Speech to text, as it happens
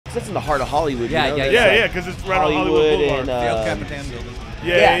that's in the heart of Hollywood. Yeah, you know? Yeah, because it's right on Hollywood Boulevard. And, The El Capitan building.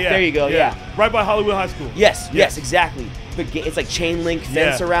 Yeah, there you go, yeah. Right by Hollywood High School. Yes, exactly. It's like chain link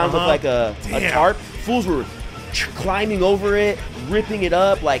fence around with like a tarp. Fools were climbing over it, ripping it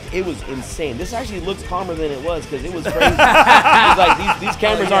up. Like, it was insane. This actually looks calmer than it was because it was crazy. It was like these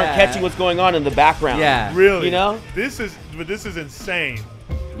cameras aren't catching what's going on in the background. Yeah. Really? You know? This is insane.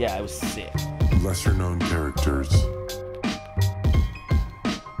 Yeah, it was sick. Lesser known characters.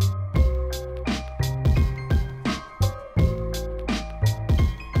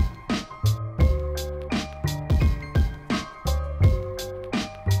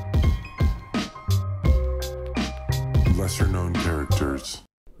 Lesser known characters.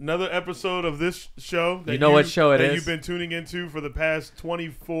 Another episode of this show. That You know what show it that is? you've been tuning into for the past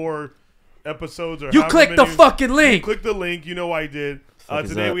 24 episodes. Or You however clicked the many- fucking link. Click the link. You know I did. Fuck is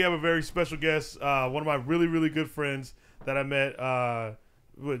Today up? we have a very special guest. One of my really, really good friends that I met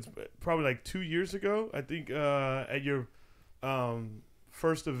was probably like 2 years ago. I think at your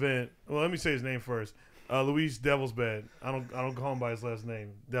first event. Well, let me say his name first. Luis Devilsbed. I don't call him by his last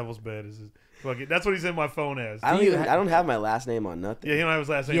name. Devilsbed is his. Fuck it. That's what he's in my phone as. I don't have my last name on nothing. Yeah, he don't have his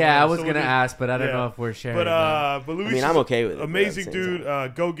last name. Yeah, on I it. was So gonna we'll ask, but I don't yeah. know if we're sharing. But Luis, I mean, I'm okay with it, but at the Amazing same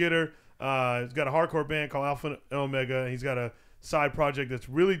dude, go getter. He's got a hardcore band called Alpha and Omega. He's got a side project that's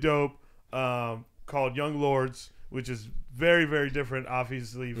really dope called Young Lords, which is very, very different,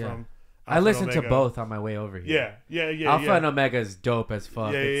 obviously from. I Alpha listened and to Omega. both on my way over here. Yeah. Alpha and Omega is dope as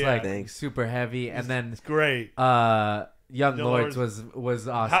fuck. Yeah, It's yeah. like Thanks. super heavy, and then It's great. Young Lords was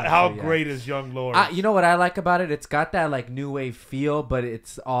awesome. How too, yeah. great is Young Lords? You know what I like about it? It's got that like new wave feel, but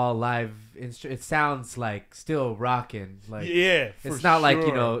it's all live. It sounds like still rocking. Like yeah, it's not like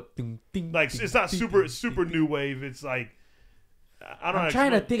ding, ding, like ding, it's not ding, super ding, new wave. It's like I don't know. I'm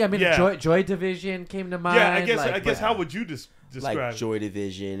trying to think. I mean, yeah. Joy Division came to mind. Yeah, I guess but- how would you describe Like it? Joy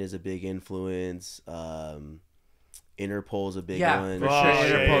Division is a big influence. Interpol's a big yeah, one. for Oh, sure. yeah,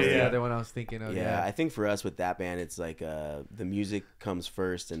 Interpol's yeah. the other one I was thinking of. Yeah, I think for us with that band, it's like the music comes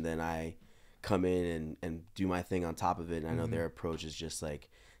first, and then I come in and do my thing on top of it. And I know their approach is just like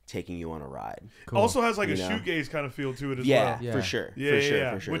taking you on a ride. Cool. Also has like a You know? shoegaze kind of feel to it as Yeah, well. Yeah. for sure.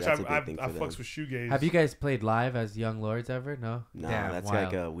 Yeah, for sure. Which That's a I big thing for fucks them. with shoegaze. Have you guys played live as Young Lords ever? No. No, Damn, that's wild.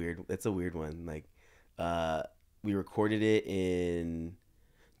 like a weird. It's a weird one. Like, we recorded it in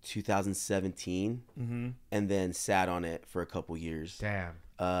 2017, and then sat on it for a couple years. Damn.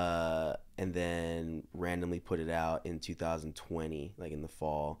 And then randomly put it out in 2020, like in the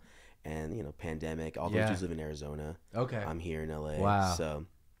fall, and pandemic. All those dudes live in Arizona. Okay. I'm here in LA. Wow. So,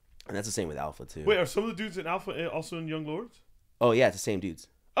 and that's the same with Alpha too. Wait, are some of the dudes in Alpha also in Young Lords? Oh yeah, it's the same dudes.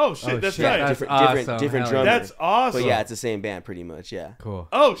 Oh shit, that's shit, tight. that's different awesome. different Hell drummer. yeah. That's awesome. But yeah, it's the same band pretty much. Yeah. Cool.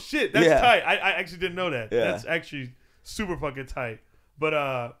 Oh shit, that's Yeah. tight. I actually didn't know that. Yeah. That's actually super fucking tight. But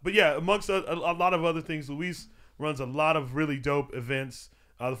yeah, amongst a lot of other things, Luis runs a lot of really dope events.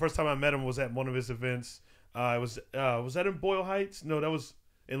 The first time I met him was at one of his events. Was that in Boyle Heights? No, that was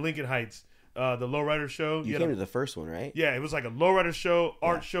in Lincoln Heights. The Lowrider show. You came to the first one, right? Yeah, it was like a lowrider show,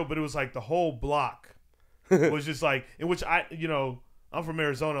 art show, but it was like the whole block was just like, in which I'm from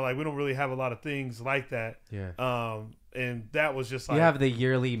Arizona, like we don't really have a lot of things like that. Yeah. And that was just like, You have the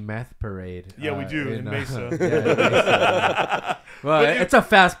yearly meth parade. Yeah, we do in Mesa. Yeah, in Mesa. Well, it's a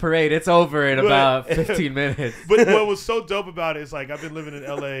fast parade. It's over in about 15 minutes. But what was so dope about it is like I've been living in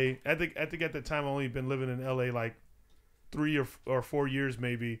LA. I think at the time I only been living in LA like 3 or 4 years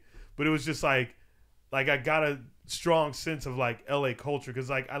maybe. But it was just like I got a strong sense of like LA culture because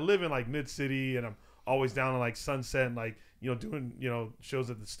like I live in like mid city and I'm always down in like Sunset and like doing shows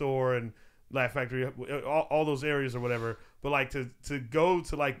at the store and Laugh Factory, all those areas or whatever. But like to go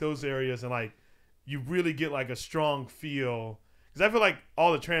to like those areas and like you really get like a strong feel because I feel like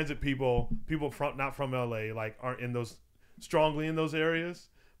all the transit people from not from LA like aren't in those strongly in those areas.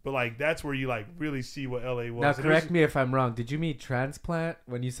 But like that's where you like really see what LA was. Now, correct me if I'm wrong. Did you mean transplant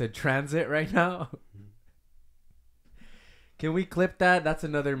when you said transit right now? Can we clip that? That's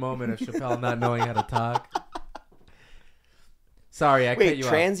another moment of Shapel not knowing how to talk. Sorry, I cut Wait, you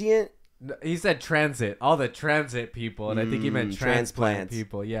transient? off. He said transit. All the transit people, and I think he meant transplant transplants.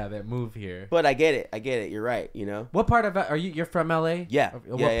 people. Yeah, that move here. But I get it. You're right. What part of are you? You're from LA? Yeah.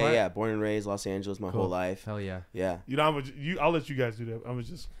 What Yeah. part? Yeah. Born and raised Los Angeles my Cool. whole life. Hell yeah. Yeah. I'll let you guys do that. I'm gonna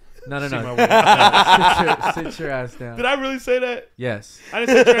just No. see my way out. sit your ass down. Did I really say that? Yes. I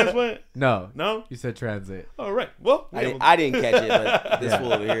didn't say transplant. No. No. You said transit. All right. Well, I didn't catch it, but this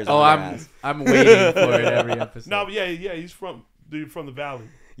fool over here is Oh, on their ass. I'm waiting for it every episode. No, but yeah. He's from the valley.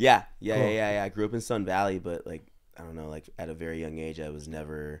 Yeah. Cool. I grew up in Sun Valley, but like I don't know, like at a very young age, I was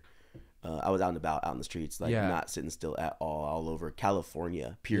never I was out and about, out in the streets, like not sitting still at all over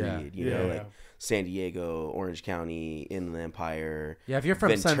California, period. You know, like San Diego, Orange County, Inland Empire. Yeah, if you're from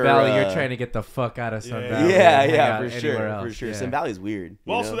Ventura. Sun Valley, you're trying to get the fuck out of Sun Valley. Yeah, for sure. Else. For sure. Yeah. Sun Valley's weird.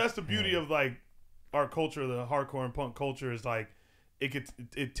 Well, also that's the beauty of like our culture, the hardcore and punk culture is like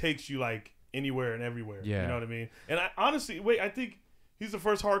it takes you like anywhere and everywhere. Yeah. You know what I mean? And I honestly, I think he's the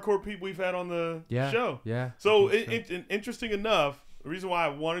first hardcore people we've had on the show. Yeah. So interesting enough, the reason why I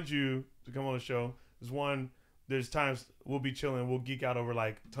wanted you to come on the show is one, there's times we'll be chilling, we'll geek out over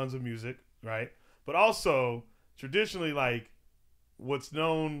like tons of music, right? But also traditionally, like what's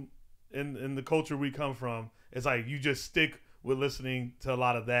known in the culture we come from is like you just stick with listening to a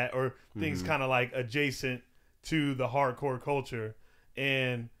lot of that or things kind of like adjacent to the hardcore culture.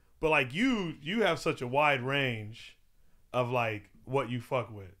 But like you have such a wide range of like what you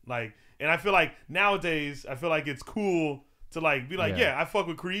fuck with. Like, and I feel like nowadays, I feel like it's cool to like be like, I fuck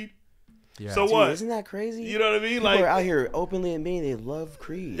with Creed. Yeah. So dude, what? Isn't that crazy? You know what I mean? People like are out here openly admitting they love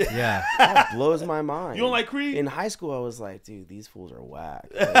Creed. Yeah. That blows my mind. You don't like Creed? In high school, I was like, dude, these fools are whack.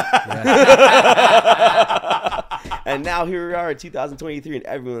 And now here we are in 2023, and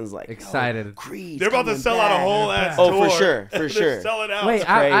everyone's like excited. Creed. They're about to sell out a whole ass tour. Oh, for sure. Sell it out.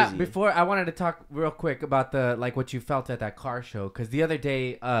 Wait, before I wanted to talk real quick about the like what you felt at that car show, because the other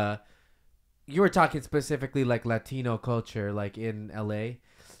day, you were talking specifically like Latino culture, like in LA.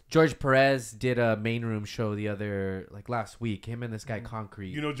 George Perez did a main room show last week. Him and this guy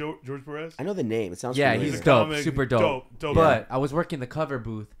Concrete. You know George Perez? I know the name. It sounds familiar. He's dope, comic, super dope. But I was working the cover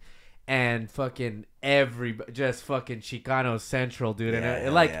booth, and fucking just fucking Chicano Central, dude.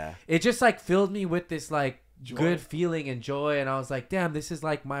 And it just like filled me with this like joy. Good feeling and joy, and I was like, damn, this is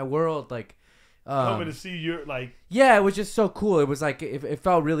like my world, like. Coming to see your like. Yeah, it was just so cool. It was like it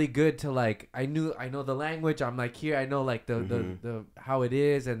felt really good to like I know the language. I'm like here. I know like the how it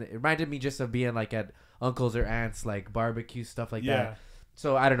is, and it reminded me just of being like at uncles or aunts like barbecue stuff like that.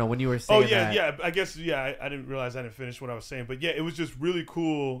 So I don't know when you were saying. I guess I didn't realize I didn't finish what I was saying, but yeah, it was just really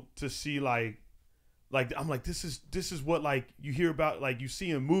cool to see like I'm like this is what like you hear about, like you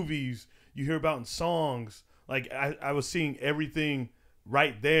see in movies, you hear about in songs. Like I was seeing everything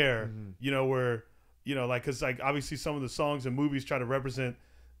right there, you know, where, you know, like, cause like obviously some of the songs and movies try to represent,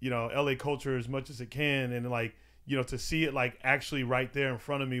 you know, LA culture as much as it can. And like, you know, to see it like actually right there in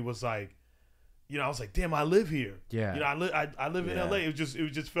front of me was like, you know, I was like, damn, I live here. Yeah. You know, I live in LA. It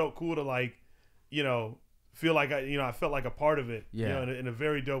just felt cool to like, you know, feel like I felt like a part of it, you know, in a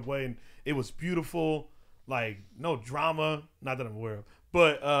very dope way. And it was beautiful, like no drama, not that I'm aware of,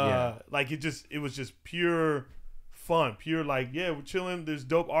 but like it was just pure fun, pure like, we're chilling. There's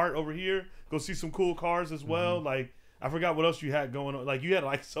dope art over here. Go see some cool cars as well. Like I forgot what else you had going on. Like you had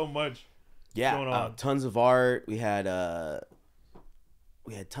like so much going on. Tons of art. We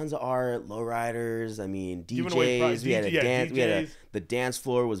had tons of art, lowriders. I mean, DJs. We had a dance. The dance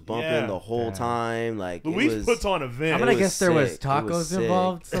floor was bumping the whole time. Like Luis puts on events. I'm gonna guess there was tacos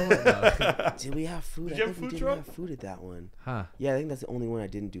involved somewhere. Did we have food? Did you have food truck? Have food at that one. Huh? Yeah, I think that's the only one I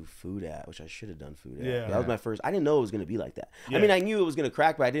didn't do food at, which I should have done food at. Yeah, that was my first. I didn't know it was gonna be like that. I mean, I knew it was gonna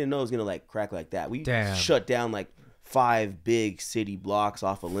crack, but I didn't know it was gonna like crack like that. We shut down like 5 big city blocks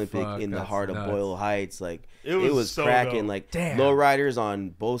off Olympic in the heart of Boyle Heights. Like it was so cracking. Like lowriders on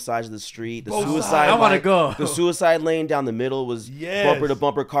both sides of the street. The suicide. I want to go. The suicide lane down the middle was bumper to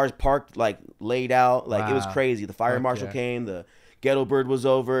bumper, cars parked like laid out. Like it was crazy. The fire marshal came. The ghetto bird was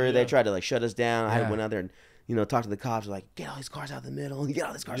over. They tried to like shut us down. I went out there and talk to the cops. Like, get all these cars out of the middle. Get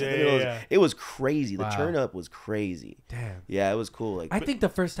all these cars out of the middle. It was crazy. The turn up was crazy. Damn. Yeah, it was cool. Like I think the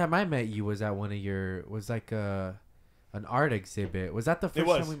first time I met you was at one of your an art exhibit. Was that the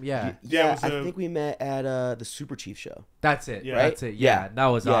first time? Yeah. I think we met at the Super Chief show. That's it. Right? That's it. Yeah. That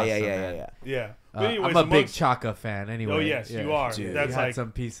was awesome. Yeah. But anyways, I'm a big Chaka fan. Anyway. Oh yes, you are. Dude, That's you like had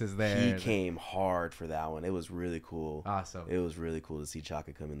some pieces there. He came hard for that one. It was really cool. Awesome. It was really cool to see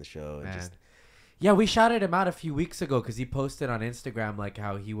Chaka come in the show and just. Yeah, we shouted him out a few weeks ago because he posted on Instagram like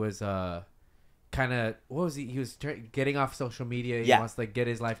how he was kind of what was he? He was getting off social media. He wants to like get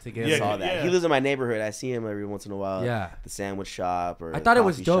his life together. I saw that. He lives in my neighborhood. I see him every once in a while. Yeah, the sandwich shop or I thought it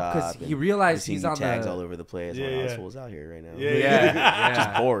was dope because he realized he's on tags all over the place. This fool's out here right now.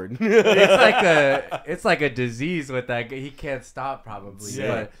 Just bored. It's like a disease with that guy. He can't stop probably.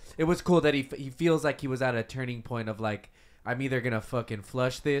 But it was cool that he feels like he was at a turning point of like, I'm either gonna fucking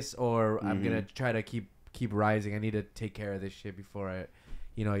flush this or I'm gonna try to keep rising. I need to take care of this shit before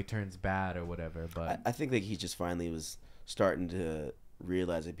he turns bad or whatever. But I think that he just finally was starting to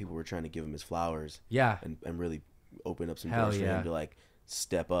realize that people were trying to give him his flowers. Yeah. And really open up some doors for him to like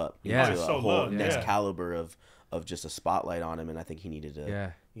step up. Yeah. into So a whole loved, next yeah. caliber of just a spotlight on him, and I think he needed to.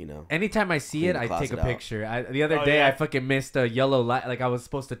 Yeah. You know. Anytime I see Clean it, the I take a closet out. picture. The other Oh, day, yeah. I fucking missed a yellow light. Like, I was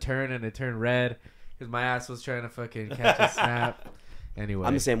supposed to turn, and it turned red because my ass was trying to fucking catch a snap. Anyway.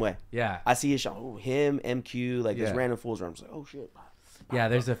 I'm the same way. Yeah. I see his shot. Oh, him, MQ, like Yeah. there's random fools around. I'm just like, oh shit. Yeah,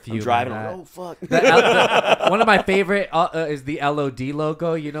 there's a few. I'm driving. like I'm that. like, oh fuck. One of my favorite is the LOD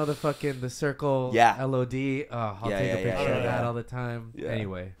logo. You know, the circle Yeah. LOD. Oh, I'll Yeah, take a yeah, picture yeah, of that yeah. all the time. Yeah.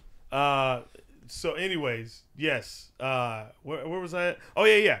 Anyway. So anyways, yes. Where was I at? Oh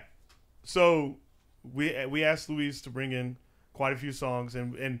yeah. So we asked Luis to bring in quite a few songs,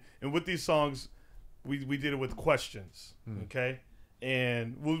 and with these songs, we did it with questions. Okay,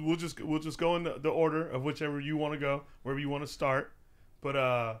 and we'll just go in the order of whichever you want to go, wherever you want to start. But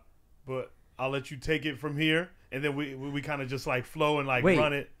I'll let you take it from here, and then we kind of just like flow and like Wait.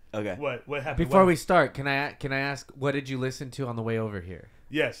 run it. Okay. What happened? Before What- we start, can I ask what did you listen to on the way over here?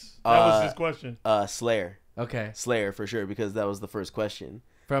 Yes, that was his question. Slayer. Okay. Slayer for sure, because that was the first question.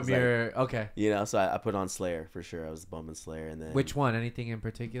 From It's like- your okay. You know, so I put on Slayer for sure. I was bumping Slayer, and then Which one? Anything in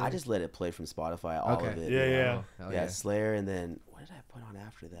particular? I just let it play from Spotify, all Okay. of it. Yeah, you know? yeah. Oh, hell Yeah, Slayer, and then what did I put on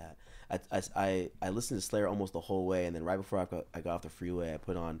after that? I listened to Slayer almost the whole way, and then right before I got off the freeway, I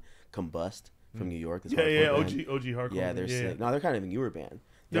put on Combust from New York. This Yeah, hardcore band. OG hardcore. Yeah, they're sick. No, they're kind of a newer band.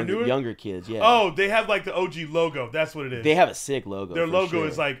 They're newer? Younger kids. Yeah. Oh, they have like the OG logo. That's what it is. They have a sick logo. Their for logo sure.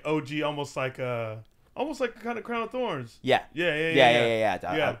 is like OG, almost like kind of Crown of Thorns. Yeah.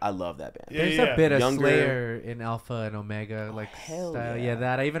 Yeah. I love that band. Yeah, There's yeah. a bit of Younger- Slayer in Alpha and Omega, like hell style. yeah. Yeah,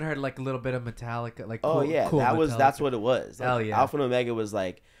 that I even heard like a little bit of Metallica, like Oh cool, yeah, cool that's Metallica. what it was. Like, Hell yeah. Alpha and Omega was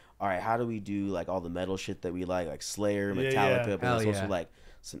like, all right, how do we do like all the metal shit that we like Slayer, Yeah, Metallica, yeah. but Hell it's yeah. also like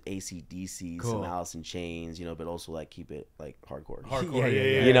some AC/DC, Cool. some Alice in Chains, you know, but also like keep it like hardcore. Hardcore.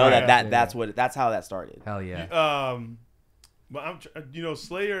 Yeah. You know yeah. that's how that started. Hell yeah. But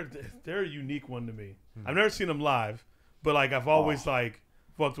Slayer, they're a unique one to me. I've never seen them live, but like I've always like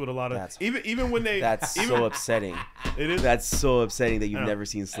fucked with a lot of That's- even when they That's so upsetting. it is. That's so upsetting that you've know. never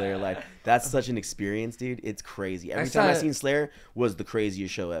seen Slayer live. That's such an experience, dude. It's crazy. Every saw time I it- seen Slayer was the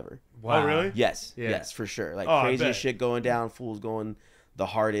craziest show ever. Wow. Oh really? Yes, Yeah. yes, for sure. Like Oh, I craziest bet. shit going down, fools going the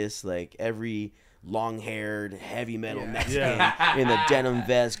hardest. Like every long-haired heavy metal Mexican in the denim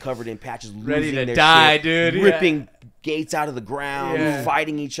vest, covered in patches, Ready losing to their die, shit, dude. Yeah. ripping gates out of the ground, Yeah.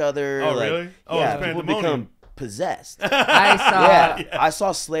 fighting each other. Oh, like, really? Oh, yeah, it's people pandemonium. become possessed. I saw. Yeah, I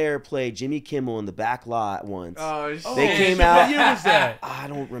saw Slayer play Jimmy Kimmel in the back lot once. Oh shit. They came shit, out- What year was that? I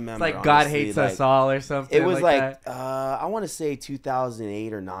don't remember. It's like God honestly. hates Like, us all or something. It was like, that. I want to say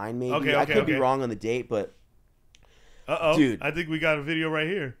 2008 or 9 maybe. Okay, I okay, could be okay. wrong on the date, but Dude, I think we got a video right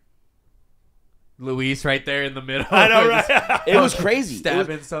here. Luis right there in the middle. I know, right? it was crazy.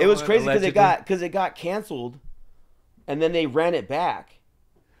 Stabbing It was someone, crazy because allegedly. it got canceled, and then they ran it back.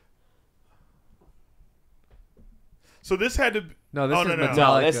 So this had to. No, this Oh, is no, no. Metallica.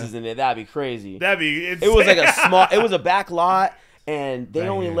 No, this isn't it. That'd be crazy. That'd be. Insane. It was like a small. It was a back lot, and they Right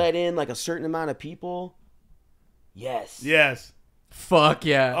only here. let in like a certain amount of people. Yes. Yes. Fuck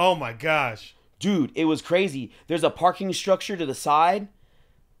yeah. Oh my gosh. Dude, it was crazy. There's a parking structure to the side,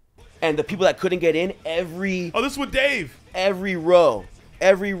 and the people that couldn't get in, every Oh, this is with Dave. every row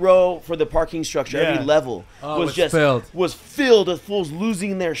for the parking structure, Yeah. every level Oh, was it's just filled. was filled with fools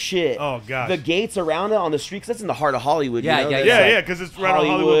losing their shit. Oh, gosh. The gates around it on the street, 'cause that's in the heart of Hollywood. Yeah, you know? yeah, That's Yeah, like yeah, because it's right on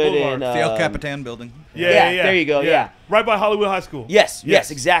Hollywood Boulevard. and The El Capitan building. yeah, there you go, yeah. Right by Hollywood High School. Yes,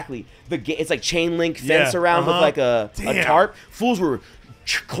 exactly. It's like chain link fence Yeah, around with like a Damn. tarp. Fools were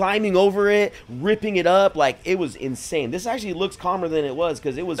climbing over it, ripping it up. Like, it was insane. This actually looks calmer than it was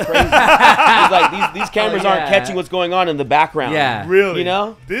because it was crazy. It's like these cameras aren't yeah. catching what's going on in the background. Yeah. Really? You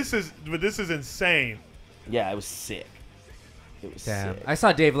know? This is insane. Yeah, it was sick. It was Damn. sick. I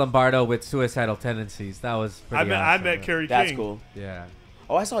saw Dave Lombardo with Suicidal Tendencies. That was pretty I awesome. met Kerry That's King. cool. Yeah.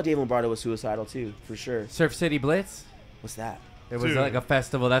 Oh, I saw Dave Lombardo was suicidal too, for sure. Surf City Blitz. What's that? It was Dude. like a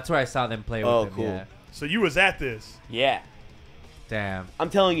festival. That's where I saw them play with Oh, him. cool. Yeah. So you was at this. Yeah. Damn. I'm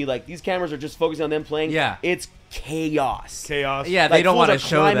telling you, like, these cameras are just focusing on them playing. Yeah. It's chaos. Chaos. Yeah, Like, they don't fools want to are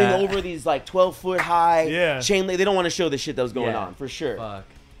show climbing that. over these like 12-foot high Yeah. chain link. They don't want to show the shit that was going Yeah. on, for sure. Fuck.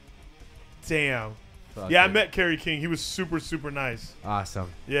 Damn. Fuck Yeah, I it. met Kerry King. He was super, super nice. Awesome.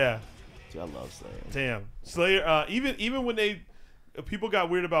 Yeah. Dude, I love Slayer. Damn. Slayer. Even when people got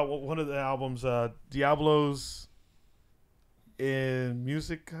weird about one of the albums, Diablos in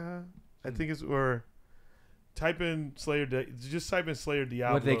Musica, I think it's, or type in Slayer. Just type in Slayer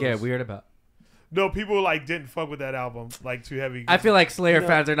Diablos. What they get weird about? No, people like didn't fuck with that album, like too heavy. I feel like Slayer No.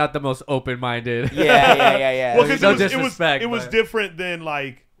 fans are not the most open-minded. Yeah. Well, because No it was disrespect, it was but- different than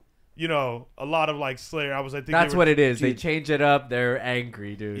like you know, a lot of like Slayer. I think That's what it is. They Dude. change it up. They're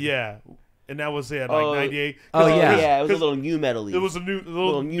angry, dude. Yeah, and that was it. Like 98. Oh, yeah. Yeah, it was a little new metal-y. It was a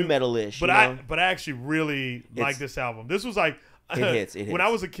little new metal-ish. But you know? I actually really like this album. This was like It hits. when I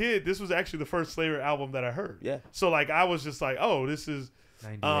was a kid. This was actually the first Slayer album that I heard. Yeah. So like I was just like, oh, this is.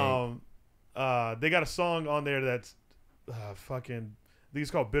 98. They got a song on there that's fucking. I think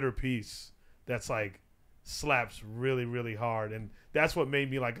it's called "Bitter Peace." That's like slaps really, really hard, and that's what made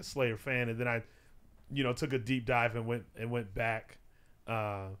me like a Slayer fan. And then I, you know, took a deep dive and went back.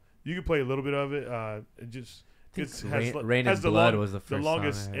 You can play a little bit of it. It just Rain and Blood was the first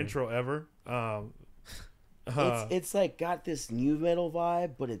longest song I heard. intro ever. It's like got this new metal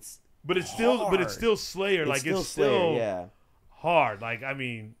vibe, but it's still Slayer. It's like still it's Slayer, still yeah. hard. Like I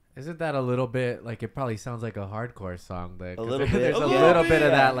mean, Isn't that a little bit like it probably sounds like a hardcore song? Like, A little bit. There's a Yeah. little bit of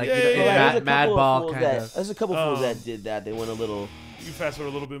Yeah. that, like Yeah, you know, yeah, yeah. There's a Mad couple of Ball fools kind that- of. There's a couple fools that did that. They went a little. you can fast forward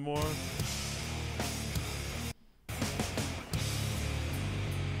a little bit more.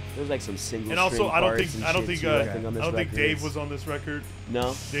 There's like some single. And also, string I don't parts think and I don't shit, think too, I on this don't think record. Dave was on this record.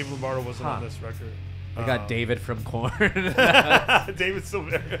 No. Dave Lombardo wasn't on Huh. this record. I got David from Korn. David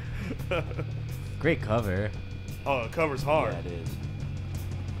Silver. Great cover. Oh, it covers hard. Yeah, it is.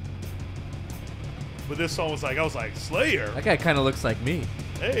 But this song was like, I was like, Slayer. That guy kind of looks like me.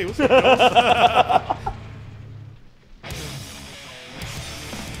 Hey, what's up, Joe?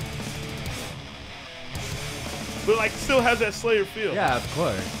 But like, still has that Slayer feel. Yeah, of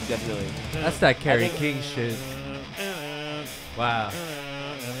course. Definitely. That's that Kerry think- King shit. Wow.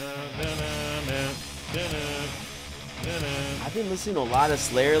 I've been listening to a lot of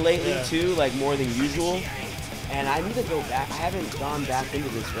Slayer lately Yeah. too, like more than usual. And I need to go back. I haven't gone back into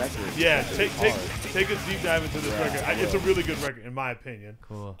this record. Yeah, It's take hard. a deep dive into this Yeah, record. I It's a will. really good record, in my opinion.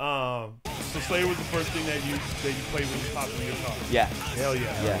 Cool. So Slayer was the first thing that you played when you popped in your car. Yeah. Hell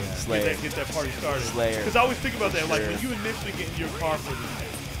yeah. Yeah. Slayer. Get that party started. Slayer. Because I always think about that. Like Sure. when you initially get in your car for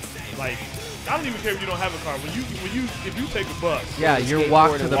this, like I don't even care if you don't have a car. If you take a bus, Yeah, Or your walk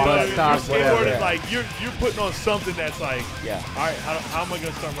skateboard to and the walk bus to- stop, Your whatever. skateboard is Yeah. like you're putting on something that's like, Yeah. all right, how am I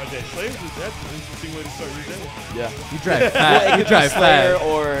gonna start my day? Slayer, that's an interesting way to start your day. Yeah. You drive Well, it fast. You could be drive Slayer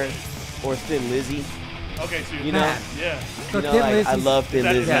fast. or Thin Lizzy. Okay, so You know? yeah. So You know, Thin like, I Lizzy's- love Thin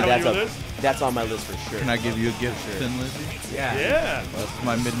Is Lizzy. that on That's your up- list? That's on my list for sure. Can I give you a gift, Sure. Thin Lizzy? Yeah. Yeah. That's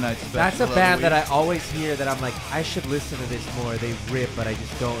my midnight special. That's a of the band that week. I always hear that I'm like, I should listen to this more. They rip, but I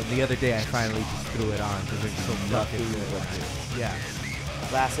just don't. And the other day I finally just threw it on because it's so fucking Nothing good. but this. Yeah.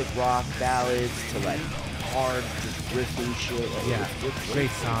 Classic rock ballads to like hard just riffing shit. Like, Yeah. it's Great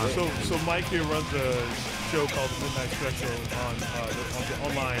song. So Mike here runs a show called the Midnight Special on the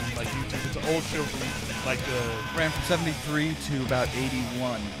online like YouTube. It's an old show from like the ran from 73 to about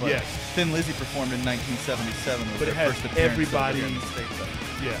 81. But Yes. Thin Lizzy performed in 1977. Was But it their had first appearance everybody- over here in the States.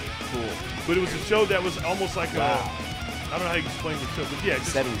 yeah. cool. But it was a show that was almost like Wow. I don't know how you explain the show, but yeah, it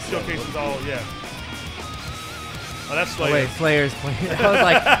just 77. showcases all Oh, that's Oh, Slayer. wait, Slayer's playing.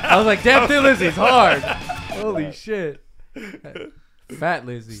 I was like, damn, Thin Lizzy's hard. Holy shit. Fat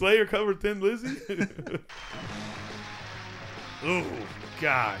Lizzy. Slayer covered Thin Lizzy. Oh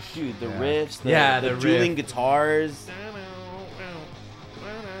gosh. Dude, the Yeah. riffs, Yeah, the the dueling riff. guitars.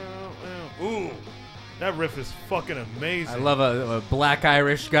 Ooh, that riff is fucking amazing. I love a black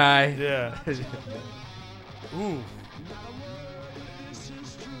Irish guy. Yeah. Ooh.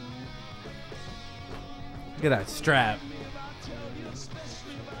 Look at that strap.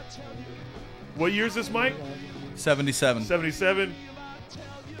 What year is this, Mike? 77. 77.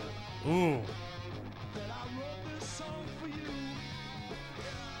 Ooh.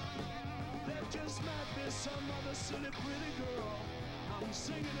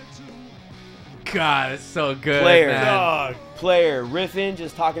 God, it's so good, Player. man. Dog. Player, riffing,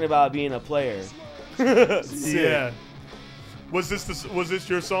 just talking about being a player. Yeah. Was this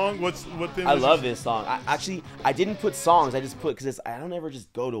your song? What thing? I was love this? this song. I didn't put songs. I just put because I don't ever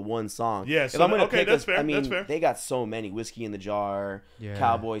just go to one song. Yeah, If so I'm gonna okay, pick that's a, fair, I mean, that's fair. they got so many. Whiskey in the Jar, Yeah.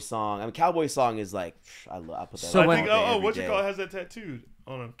 Cowboy Song. I mean, Cowboy Song is like I put that. So on when- all I day, think, every what you day. call it has that tattooed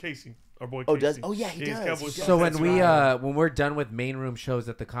on him, Casey, our boy. Oh, Casey. does? Oh, yeah, he he's does. Cowboy He Song. does. So when That's we right. when we're done with main room shows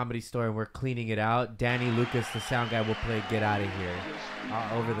at the Comedy Store and we're cleaning it out, Danny Lucas, the sound guy, will play "Get Out of Here"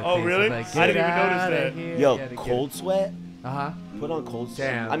 over the. Oh, thing. So really? like, I didn't even "Get notice outta that." here." Yo, Yeah, to get- Cold Sweat. Uh-huh. Put on Cold Sweat.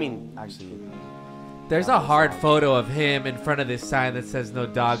 Damn. I mean, actually, There's a hard photo of him in front of this sign that says "No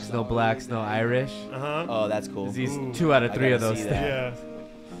dogs, no blacks, no Irish." Uh-huh. oh, that's cool. 'Cause he's Ooh. 2 out of I 3 of gotta those see things. that.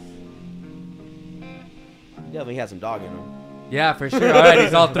 Yeah. Definitely has some dog in him. Yeah, for sure. All right,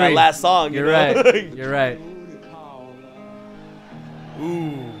 he's all 3. That last song, You're you know? right. You're right.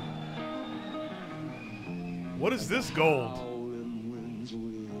 Ooh. What is this gold?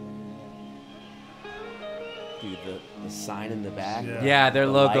 Dude, the sign in the back. Yeah. Yeah, their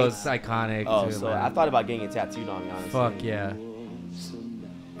The logo's lights. iconic. Oh, too, so man. I thought about getting it tattooed on me, honestly. Fuck yeah.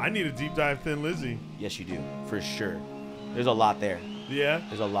 I need a deep dive Thin Lizzy. Yes, you do, for sure. There's a lot there. Yeah.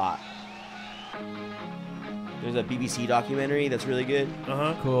 There's a lot. There's a BBC documentary that's really good.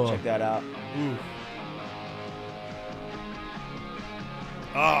 Cool. Check that out. Ooh.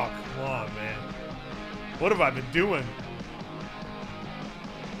 Oh, come on, man. What have I been doing?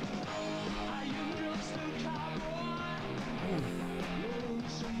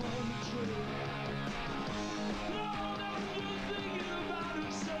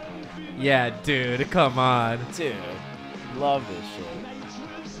 Yeah, dude, come on. Dude, love this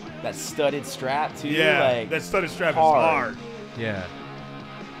shit. That studded strap, too. Yeah, like, that studded strap hard. is hard. Yeah.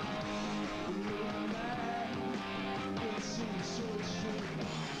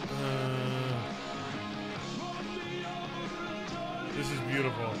 This is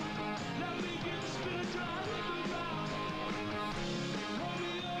beautiful.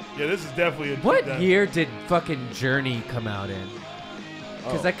 Yeah, this is definitely a deep What dive. year did fucking Journey come out in?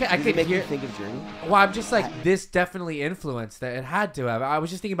 Because I Does could it make hear. you think of Journey? Well, I'm just like, this definitely influenced that. It had to have. I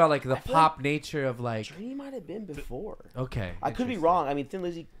was just thinking about like the feel pop nature of like. Journey might have been before. Okay. I could be interesting. wrong. I mean, Thin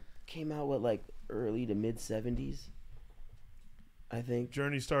Lizzy came out, what, like early to mid 70s? I think.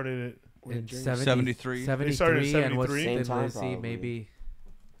 Journey started When In Journey- 73. 73. They started in And what's 73? Same Thin time, Lizzy, probably. maybe.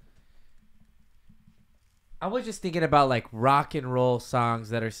 I was just thinking about like rock and roll songs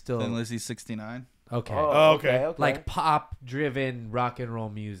that are still Thin Lizzy 69. okay. Oh, okay. Like pop driven rock and roll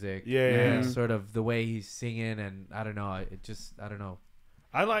music. Yeah, yeah, and yeah. sort of the way he's singing, and I don't know. It just, I don't know.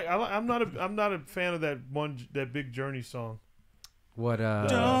 I'm not a fan of that big Journey song. What,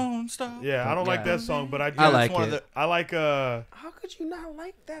 Don't stop. Yeah, I don't like Yeah. that song, but I do. I like It's one of it. I like How could you not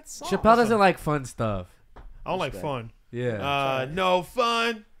like that song? Chappelle doesn't like fun stuff. I don't like Respect. fun. Yeah. No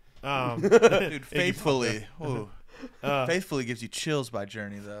fun. Dude, Faithfully. Ooh. Uh, Faithfully gives you chills by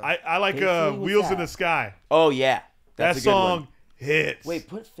Journey, though. I like Faithfully, what's Wheels in that? the Sky. Oh, yeah. That's That a good song one. hits. Wait,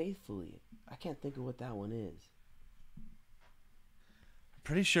 put Faithfully. I can't think of what that one is.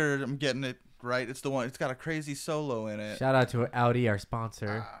 Pretty sure I'm getting it right. It's the one. It's got a crazy solo in it. Shout out to Audi, our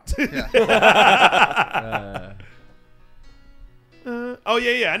sponsor. Oh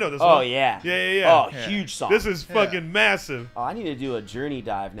yeah, I know this Oh, one. yeah. Yeah. Oh, Yeah. huge song. This is fucking massive. Oh, I need to do a Journey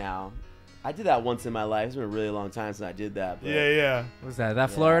dive now. I did that once in my life. It's been a really long time since I did that. But Yeah. What's that?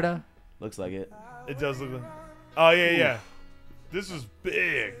 That Florida? Looks like it. It does look like. Oh yeah. This is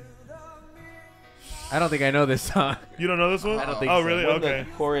big. I don't think I know this song. You don't know this one? I don't think Oh so. really? When Okay.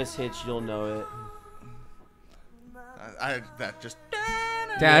 the chorus hits, you'll know it. That just.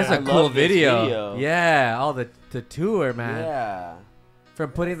 Damn, that's I a cool love this video. Yeah, all the tour, man. Yeah.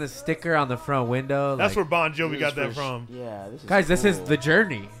 From putting the sticker on the front window. That's where like, Bon Jovi This got is that for from. Yeah. This is guys, this is cool. the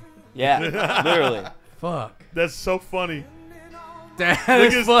journey. Yeah, literally. Fuck. That's so funny. Damn,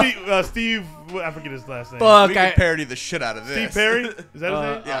 Look this at Steve. I forget his last name. fuck. We could parody the shit out of this. Steve Perry. Is that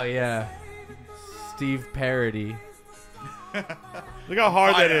his name? Oh yeah. Steve Parody. Look how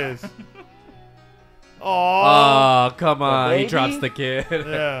hard that yeah. is. Aww. Oh, come on. He baby? drops the kid.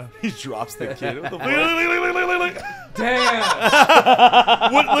 Yeah. He drops the kid. What the Look, fuck?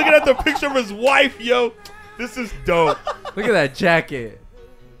 Damn. looking at the picture of his wife, yo. This is dope. Look at that jacket.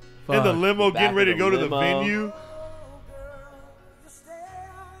 In the Fuck. limo, Back getting ready to of go the to the limo. venue.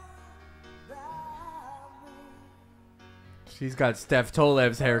 She's got Steph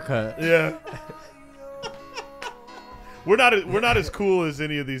Tolev's haircut. Yeah. We're not as cool as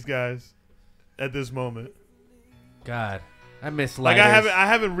any of these guys at this moment. God, I miss Like lighters. I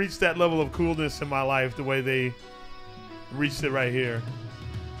haven't reached that level of coolness in my life the way they reached it right here.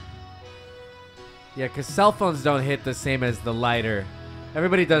 Yeah, because cell phones don't hit the same as the lighter.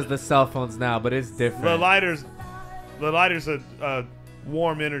 Everybody does the cell phones now, but it's different. The lighter's a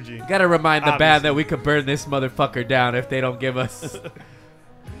warm energy. You gotta remind the Obviously. band that we could burn this motherfucker down if they don't give us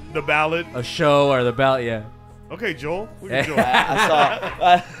The ballad. a show or the belt. Yeah. Okay, Joel. Look at Joel.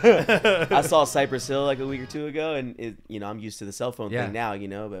 I saw Cypress Hill like a week or two ago, and I'm used to the cell phone Yeah. thing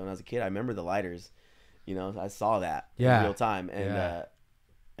now, but when I was a kid, I remember the lighters. I saw that Yeah. in real time, and Yeah.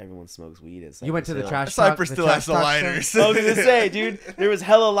 everyone smokes weed. At You went to the Cypress Hill. trash talk. Cypress the still trash has the talk show? lighters. I was gonna say, dude, there was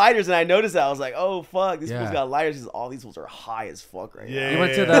hella lighters, and I noticed that. I was like, oh fuck, these Yeah. fools got lighters because all these fools are high as fuck right Yeah. now. You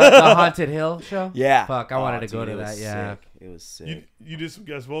went to the Haunted Hill show? Yeah. Fuck, I wanted to go dude, to it was that. Yeah. sick. It was sick. You did some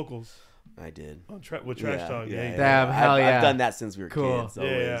guest vocals I did. on with Trash Talk. Yeah. Damn, hell I've yeah. Ah. done that since we were Cool. kids. Yeah,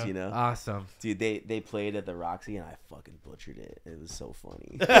 Always, yeah. Awesome. Dude, they played at the Roxy, and I fucking butchered it. It was so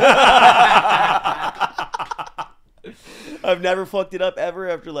funny. I've never fucked it up ever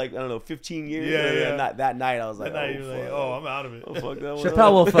after like I don't know 15 years. Yeah. That night I was like, That night you're like, oh, I'm out of it. I'll fuck that one Shapel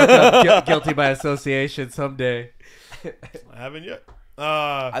up. will fuck up guilty by association someday. I haven't yet.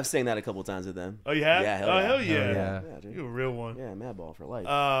 I've sang that a couple times with them. Oh, you have? Yeah, Hell yeah. yeah. Yeah, dude. You're a real one. Yeah, Madball for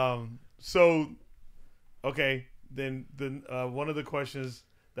life. So, okay, then one of the questions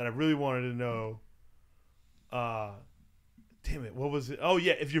that I really wanted to know, damn it, what was it? Oh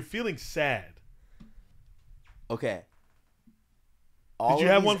yeah, if you're feeling sad, Okay. Did you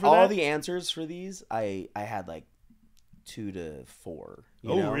have one for all that? the answers for these, I had like 2 to 4. You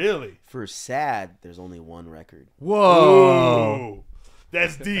oh know? really? For sad, there's only one record. Whoa. Ooh,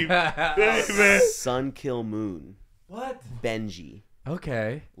 that's deep. Hey, man. Sun Kill Moon. What? Benji.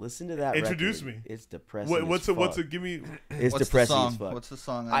 Okay. Listen to that. Introduce record. me. It's depressing. What's as it? Give me. It's What's depressing the as song? fuck. What's the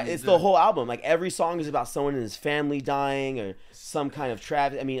song? It's the whole album. Like every song is about someone in his family dying or some kind of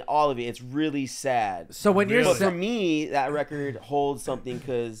tragedy. I mean, all of it. It's really sad. So when you're But for sad, me, that record holds something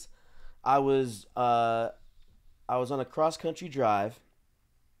because I was on a cross country drive,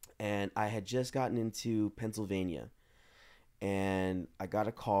 and I had just gotten into Pennsylvania, and I got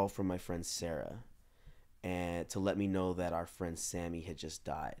a call from my friend Sarah, and to let me know that our friend Sammy had just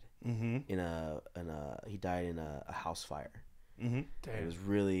died. Mm-hmm. He died in a house fire. Mm-hmm. It was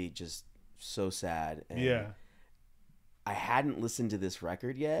really just so sad. And Yeah. I hadn't listened to this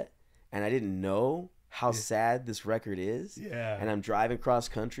record yet, and I didn't know how sad this record is. Yeah. And I'm driving cross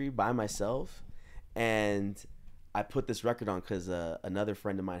country by myself, and I put this record on because another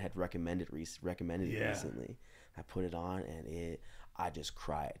friend of mine had recommended it recently. I put it on, and I just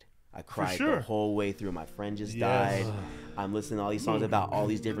cried. I cried the whole way through. My friend just died. I'm listening to all these songs about all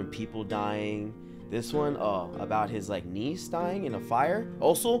these different people dying. This one, about his like niece dying in a fire.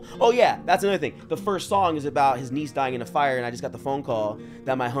 Also, oh yeah, that's another thing. The first song is about his niece dying in a fire, and I just got the phone call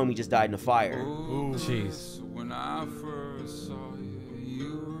that my homie just died in a fire. Ooh, jeez. When I first saw you,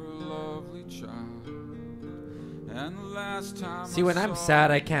 you were a lovely child. And the last time See, when I'm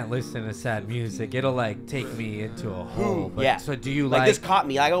sad, I can't listen to sad music. It'll like take me into a hole. But, Yeah. So do you Like this caught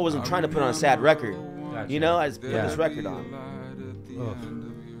me. Like I wasn't trying to put on a sad record. Gotcha. You know, I just put Yeah. this record on.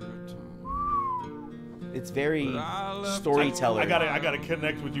 It's very storyteller. I gotta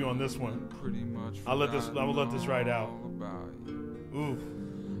connect with you on this one. I will let this ride out. Ooh.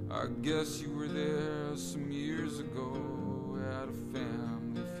 I guess you were there some years ago at a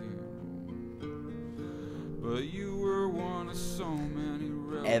family funeral, but you were one of so many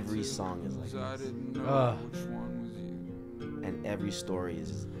relatives. Every song is like I this. didn't know which one was you. And every story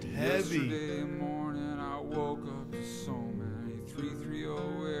is deep. Heavy. Yesterday morning I woke up to so many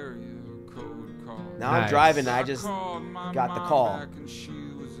 330 area code calls. Now I'm Nice. driving, and I just called my got the mom call. back and she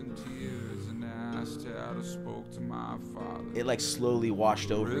was in tears and asked how I spoke to my father. It like slowly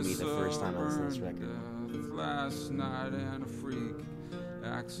washed over me the first time I listened to this record. Last night and a freak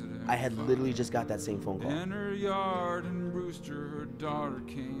accident. I had literally just got that same phone call. In her yard in Brewster, her daughter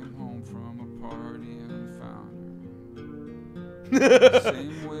came home from a party and found her.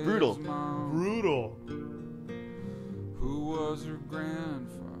 Same way Brutal. as Mom, Brutal. who was her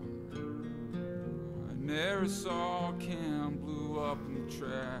grandfather. I never saw Cam blew up in the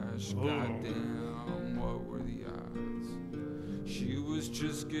trash. Goddamn, what were the odds? She was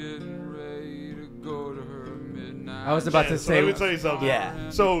just getting ready to go to her midnight. I was about to So say. let me tell you something. Yeah.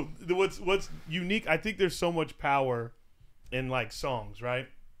 So what's unique? I think there's so much power in like songs, right?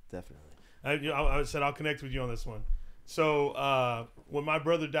 Definitely. I said I'll connect with you on this one. So when my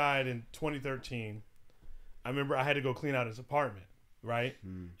brother died in 2013, I remember I had to go clean out his apartment, right?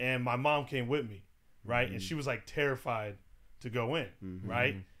 And my mom came with me, right? And she was like terrified to go in,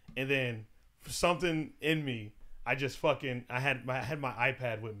 right? And then for something in me, I just fucking I had my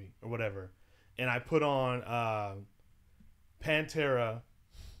iPad with me or whatever, and I put on Pantera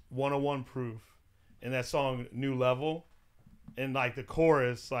 101 Proof and that song New Level, and like the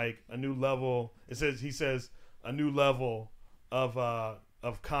chorus, like a new level. He says a new level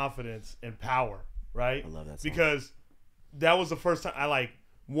of confidence and power, right? I love that song. Because that was the first time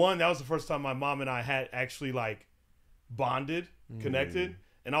that was the first time my mom and I had actually like bonded, connected,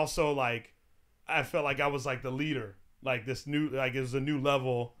 and also like I felt like I was like the leader, like this new, like it was a new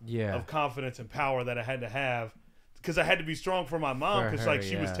level of confidence and power that I had to have, because I had to be strong for my mom, because like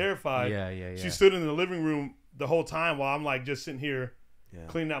she was terrified. She stood in the living room the whole time while I'm like just sitting here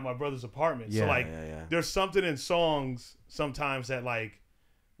cleaning out my brother's apartment. So like there's something in songs sometimes that like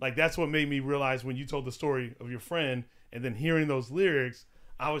that's what made me realize when you told the story of your friend and then hearing those lyrics,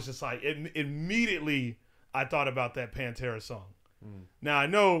 I was just like immediately I thought about that Pantera song. Now I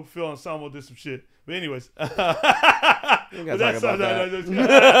know Phil Anselmo did some shit, but anyways, We but gotta that talk song, about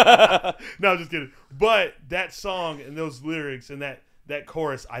no, I'm just kidding. But that song and those lyrics and that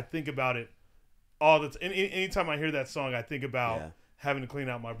chorus, I think about it all the time. Anytime I hear that song, I think about having to clean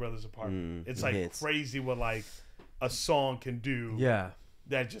out my brother's apartment. It's like hits. crazy what like a song can do. Yeah.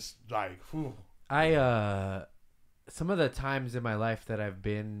 That just like, whew. Some of the times in my life that I've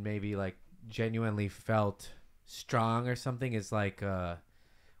been maybe like genuinely felt strong or something is like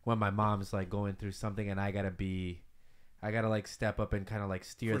when my mom's like going through something and I gotta like step up and kind of like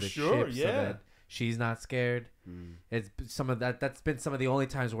steer the ship so that she's not scared. It's some of that's been some of the only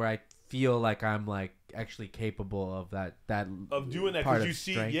times where I feel like I'm like actually capable of that of doing that, because you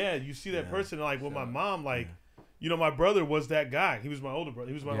see that person like with my mom, like you know, my brother was that guy. He was my older brother.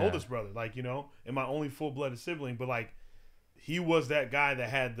 He was my oldest brother, like, you know, and my only full-blooded sibling, but like he was that guy that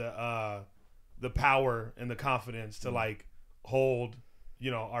had the power and the confidence to like hold, you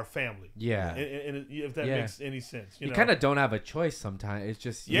know, our family. Yeah. And if that makes any sense, you know, kind of don't have a choice sometimes. It's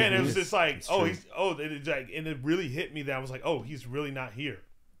just and it was just like, and it really hit me that I was like, oh, he's really not here.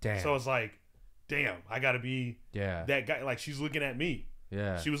 Damn. So it's like, damn, I gotta be that guy. Like she's looking at me.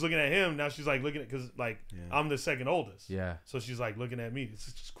 Yeah. She was looking at him. Now she's like looking at, because like I'm the second oldest. Yeah. So she's like looking at me.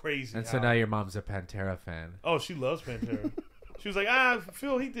 It's just crazy. And so now your mom's a Pantera fan. Oh, she loves Pantera. She was like,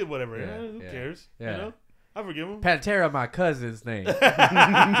 Phil, he did whatever. Who cares? Yeah. You know? I forgive him. Pantera, my cousin's name.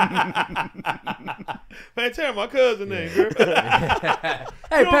 Pantera, my cousin's name, girl.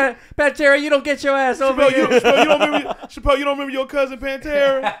 Hey, Pantera, you don't get your ass over here. Shapel, you don't remember your cousin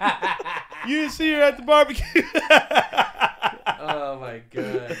Pantera? You didn't see her at the barbecue. Oh my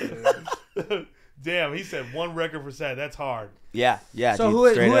god, dude. Damn, he said one record for sad. That's hard. Yeah. So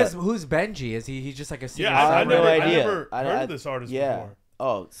dude, who's Benji? Is he just like a singer? I have no idea. I never heard of this artist before.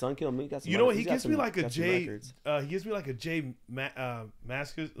 Oh, Sunkill Me. You know what? He gives me like a J. He gives me like a J. Maskus.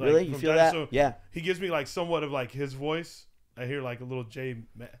 Like, really? You feel that? Yeah. He gives me like somewhat of like his voice. I hear like a little J.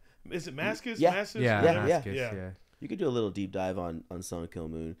 Is it Maskus? Yeah. Maskus? Yeah. You could do a little deep dive on Sun Kill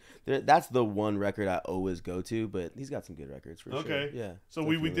Moon. That's the one record I always go to, but he's got some good records for sure. Okay. Yeah. So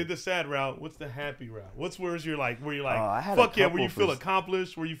we did the sad route. What's the happy route? where you're like fuck yeah, where you feel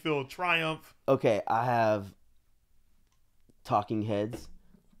accomplished, where you feel triumph? Okay, I have Talking Heads.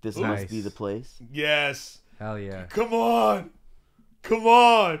 This must be the place. Yes. Hell yeah. Come on.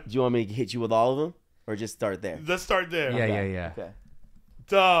 Do you want me to hit you with all of them, or just start there? Let's start there. Yeah. Okay.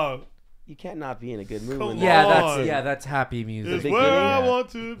 Dog. You can't not be in a good mood. That's happy music. It's where I want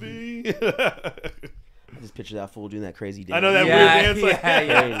to be. I just picture that fool doing that crazy dance. I know that weird dance.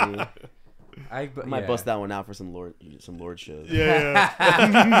 Crazy. I might bust that one out for some Lord shows.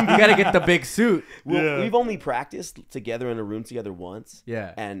 Yeah. You gotta get the big suit. We've only practiced together in a room together once.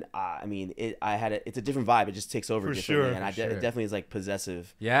 Yeah. And I mean, it's a different vibe. It just takes over differently. Sure. And it definitely is like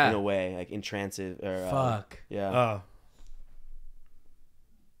possessive. Yeah. In a way, like intransive. Or, fuck. Yeah.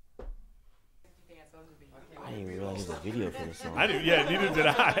 I didn't even realize there was a video for this song. I didn't. Yeah, neither did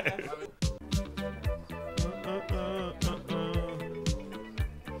I.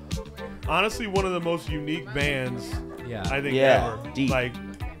 Honestly, one of the most unique bands. Yeah. I think ever. Deep. Like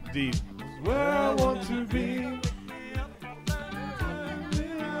deep. Where I want to be.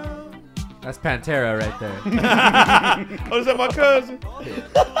 That's Pantera right there. Oh, is that my cousin?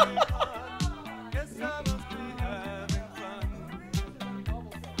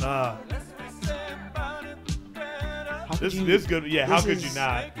 This is good. Yeah, how could you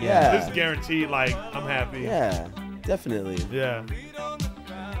not? Yeah. This is guaranteed, like, I'm happy. Yeah, definitely. Yeah.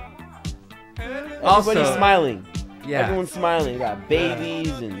 Everybody's smiling. Yeah. Everyone's smiling. You got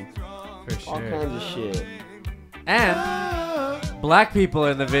babies and For all kinds of shit. And black people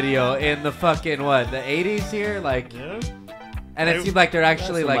in the video in the fucking, the 80s here? Like, and it seemed like they're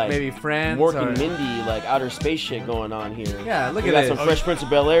actually, like, maybe friends. Mork and Mindy, like, outer space shit going on here. Yeah, look at that. this. Got some Fresh Prince of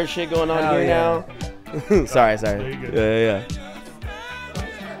Bel-Air shit going on here now. sorry. Yeah.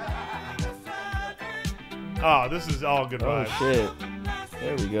 Oh, this is all good vibes. Oh, shit.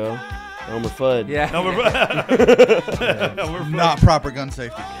 There we go. Elmer Fudd. Yeah. Not proper gun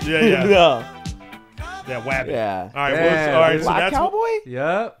safety. Yeah. No. That wabbit. Yeah. All right. So Black that's Cowboy?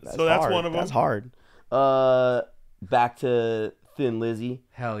 Yep. So that's one of them. That's hard. Back to Thin Lizzy.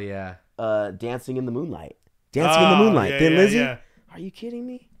 Hell yeah. Dancing in the Moonlight. Dancing in the Moonlight. Thin Lizzy? Yeah. Are you kidding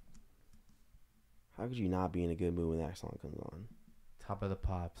me? How could you not be in a good mood when that song comes on? Top of the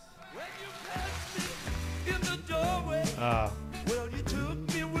Pops. Well, you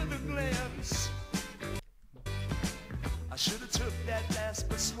took me with a glance. I should have took that last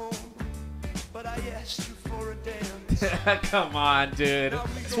bus home, but I asked you for a dance. Come on, dude.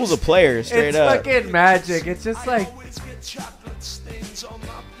 This was a player, straight up. It's fucking magic. It's just like on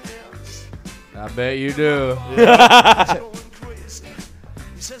my pants. I bet you do. He's going crazy.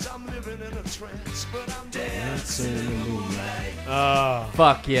 He says I'm living in a trance, but I'm dancing in the moonlight.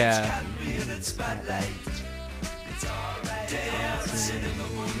 Fuck yeah. In its spotlight. It's alright. Dancing in the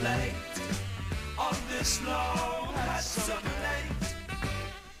moonlight. On this long hot summer night.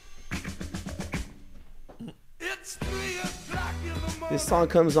 It's 3 o'clock in the morning. This song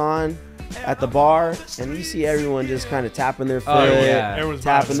comes on at the bar, and you see everyone just kind of tapping their foot, Oh, yeah. Everyone's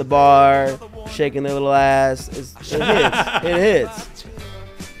tapping vibing. the bar, shaking their little ass. It hits. It hits.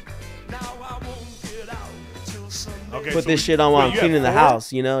 Now I won't get out till Sunday. Okay, Put so this shit on while I'm you have cleaning the 4?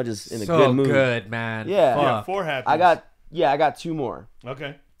 house, you know, just in a So good mood. good, man. Yeah. You have Fuck. 4 happy. I got 2 more.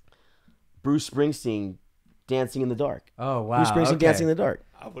 Okay. Bruce Springsteen, Dancing in the Dark. Oh wow. Bruce Springsteen, Okay. Dancing in the Dark.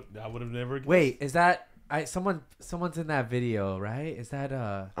 I would have never guessed. Wait, is that someone's in that video, right? Is that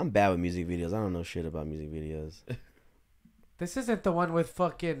I'm bad with music videos. I don't know shit about music videos. this isn't the one with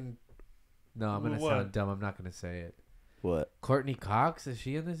fucking No, I'm gonna What? sound dumb. I'm not gonna say it. What? Courtney Cox, is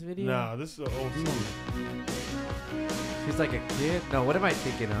she in this video? Nah, this is an old song. She's like a kid? No, what am I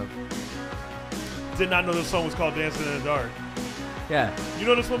thinking of? Did not know this song was called Dancing in the Dark. Yeah. You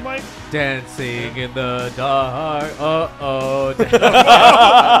know this one, Mike? Dancing in the dark. Uh-oh.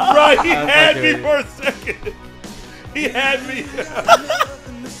 Right, he I'm had me fucking- for a second. He had me.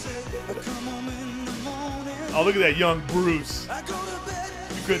 Oh, look at that young Bruce.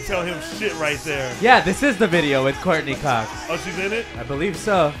 You couldn't tell him shit right there. Yeah, this is the video with Courtney Cox. Oh, she's in it? I believe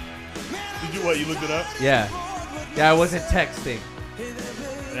so. Did you what? You looked it up? Yeah. Yeah, I wasn't texting.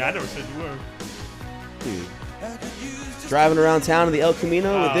 Yeah, I never said you were. Dude. Driving around town in the El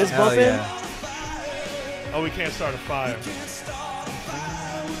Camino with this Hell bumping? yeah. Oh, we can't start a fire.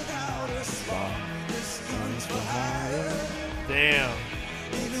 Damn.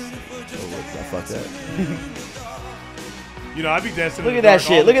 I fucked up. You know, I be dancing. Look in at the that dark all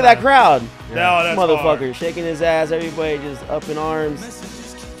shit. the Look at that time. crowd. No, that's Motherfucker hard. shaking his ass. Everybody just up in arms.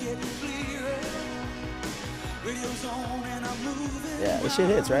 Yeah, this shit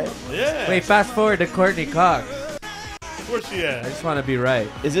hits, right? Yeah. Wait, fast forward to Courtney Cox. Where's she I at? just want to be right.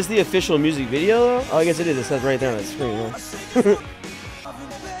 Is this the official music video, though? Oh, I guess it is. It says right there on the screen, huh?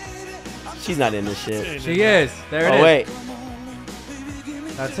 She's not in this shit. She is. There it is. Oh, wait.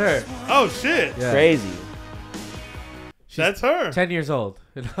 That's her. Oh, shit. Yeah. Crazy. That's her. 10 years old.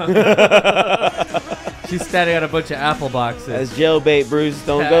 She's standing on a bunch of apple boxes. That's jailbait, Bruce.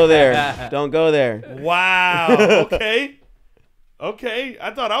 Don't go there. Don't go there. Wow. Okay. Okay.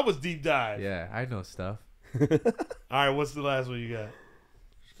 I thought I was deep dive. Yeah, I know stuff. All right. What's the last one you got?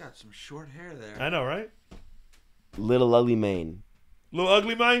 She's got some short hair there. I know, right? Little Ugly Mane. Little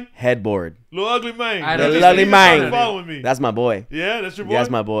Ugly Mane? Headboard. Little Ugly Mane. I He don't just- Little Ugly he just started Mane. following me. That's my boy. Yeah, that's your boy? That's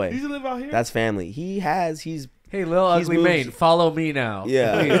my boy. Does he live out here? That's family. He's Hey, Lil He's Ugly moved- Mane, follow me now.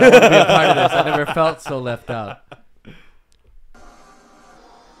 Yeah. Please, I want to be a part of this. I never felt so left out.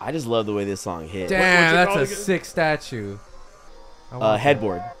 I just love the way this song hit. what's Damn, it that's called a again? sick statue. I want that.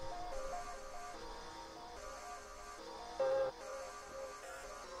 Headboard.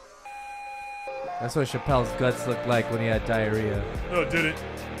 That's what Chappelle's guts looked like when he had diarrhea. No, it didn't.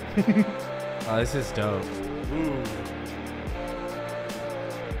 Oh, this is dope. Ooh.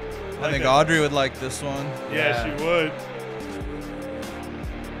 I think that. Audrey would like this one. Yeah, she would.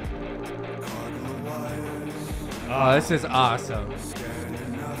 Oh, this is awesome.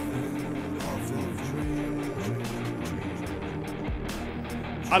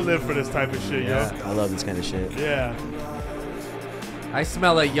 I live for this type of shit, Yeah. I love this kind of shit. yo. Yeah. I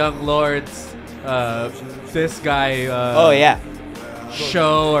smell a Young Lords, this guy, Oh, yeah.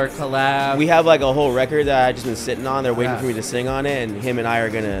 show or collab. We have like a whole record that I just been sitting on. They're waiting Yeah. for me to sing on it, and him and I are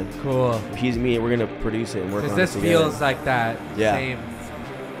gonna. Cool. We're gonna produce it and work on Because it this together. feels like that Yeah. same.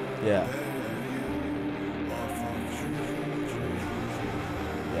 Yeah.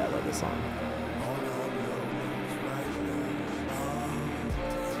 Yeah, I love this song.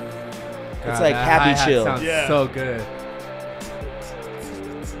 God, like that happy hi-hat chill. Sounds Yeah. so good.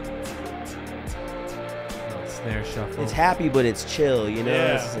 Little snare shuffle. It's happy, but it's chill. You know,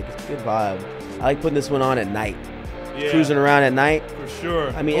 Yeah. it's just like it's a good vibe. I like putting this one on at night. Yeah. Cruising around at night. For sure.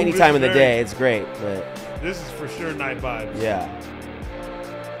 I mean, Oh, any this time is of the very- day, it's great. But This is for sure night vibes. yeah,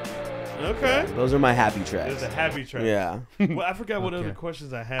 Okay. those are my happy tracks. There's a happy track. Yeah. Well, I forgot what Okay. other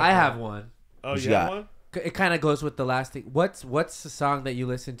questions I have. I have one. Oh, What you you have got? one? It kind of goes with the last thing. What's the song that you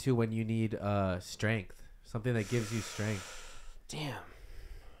listen to when you need strength? Something that gives you strength. Damn.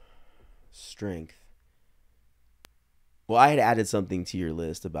 Strength. Well, I had added something to your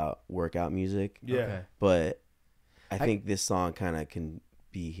list about workout music, Yeah. Okay. but I think this song kind of can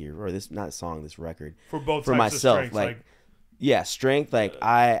be here, or this not song, this record For both for types myself. of strengths, Like, Yeah, strength. Like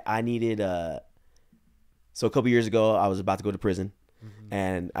I needed. So a couple years ago, I was about to go to prison,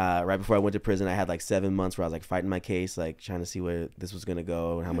 and right before I went to prison, I had like 7 months where I was like fighting my case, like trying to see where this was gonna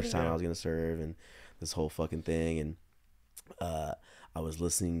go and how much time I was gonna serve and this whole fucking thing. And I was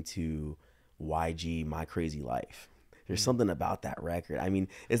listening to YG, My Crazy Life. There's something about that record. I mean,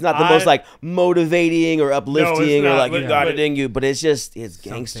 it's not the most like motivating or uplifting or like you got it in you, but it's just it's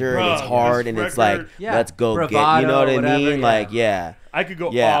gangster and it's hard and it's like let's go bravado, get, you know what I whatever, mean? Like I could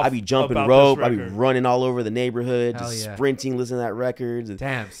go. Yeah, off I'd be jumping about rope. this I'd be record. running all over the neighborhood, Hell just yeah. sprinting, listening to that record. And,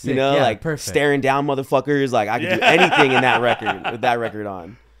 Damn, sick. you know, Yeah, like perfect. staring down motherfuckers. Like I could do anything in that record with that record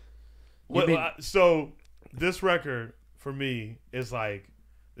on. So this record for me is like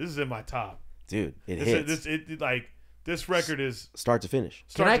this is in my top. Dude, it hits. This record is start to finish.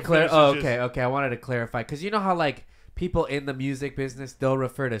 Can I clarify? Oh, okay. I wanted to clarify because you know how like people in the music business they'll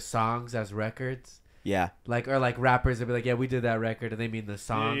refer to songs as records. Yeah. Like or like rappers will be like, yeah, we did that record, and they mean the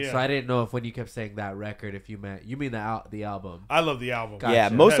song. Yeah. So I didn't know if when you kept saying that record, if you mean the album. I love the album. Gotcha. Yeah,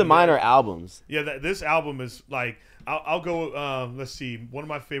 most of mine are albums. Yeah, this album is like I'll go. Let's see, one of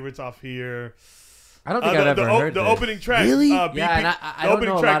my favorites off here. I don't think I've ever heard the this. opening track. Really? BP, Yeah, and I the don't opening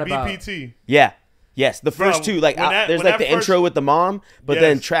know a track lot about- BPT. Yeah. Yes, the first Bro, two, like when that- there's when like that the first- intro with the mom, but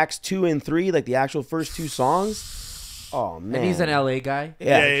then Yes. tracks 2 and 3, like the actual first 2 songs. Oh man, And he's an LA guy.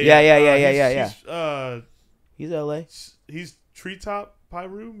 Yeah. He's LA. He's Treetop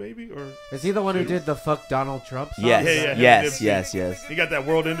Pyru, maybe, or Is he the one who did the fuck Donald Trump song? Yes, Yeah, yes. he got that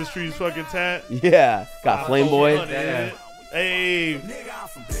World Industries fucking tat. Yeah, got Flame Boy. Yeah. Hey,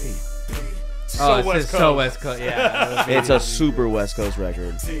 Oh, so it's just so West Coast. Yeah. It's a super West Coast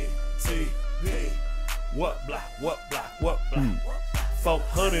record. What black, what black, what black.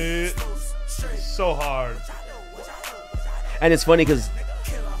 400. So hard. And it's funny because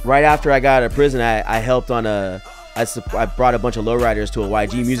right after I got out of prison, I helped on I brought a bunch of lowriders to a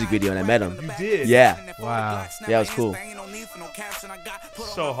YG music video and I met him. You did? Yeah. Wow. Yeah, it was cool.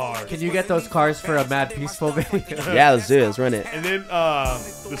 So hard. Can you get those cars for a Mad Peaceful video? Yeah, let's do it. Let's run it. And then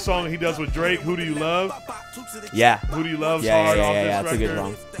the song he does with Drake, Who Do You Love? Yeah. Who Do You Love's Yeah, hard yeah, off yeah, this yeah. That's a good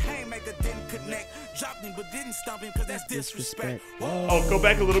record. song. Disrespect. Oh, go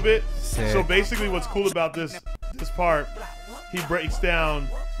back a little bit. Sick. So basically what's cool about this part, he breaks down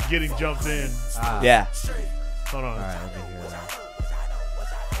getting jumped in. Yeah. Hold on. All right, let me hear that.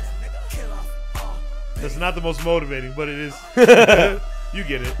 That's not the most motivating, but it is. You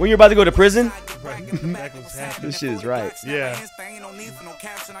get it. When you're about to go to prison, Right, get the back was happening. this shit is right. Yeah.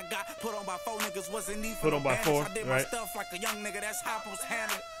 Put on by 4, right?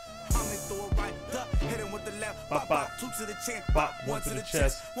 Bop, bop. Bop, 1 to the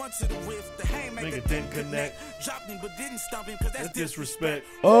chest. Nigga didn't connect. That's disrespect.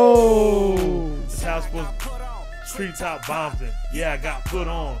 Oh. This house was Treetop Bompton. Yeah, I got put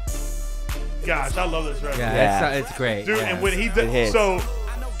on. Gosh, I love this record. Yeah, it's great. Dude, yeah. and when he It did, hits. so,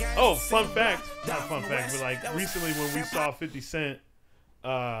 fun fact, not fun fact, but like recently when we saw 50 Cent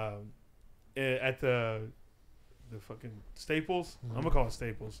at the fucking Staples, I'm gonna call it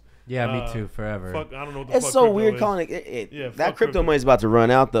Staples. Yeah, me too, forever. Fuck, I don't know what the It's fuck so crypto weird is. calling it. Yeah, That fuck crypto crypto. money's about to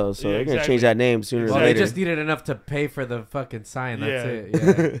run out though, so Yeah, they're gonna exactly. change that name sooner Well, or they later. just needed enough to pay for the fucking sign. That's Yeah.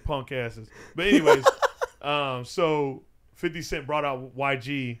 it. Yeah. Punk asses. But anyways, so 50 Cent brought out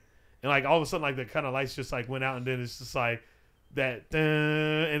YG, and like all of a sudden, like the kind of lights just like went out, and then it's just like that, dun,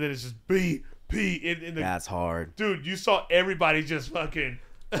 and then it's just B. In the, That's hard. dude, you saw everybody just fucking.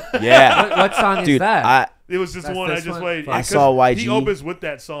 Yeah. What song is Dude, that? It was just That's one I this just one? played. I 'cause saw YG. He opens with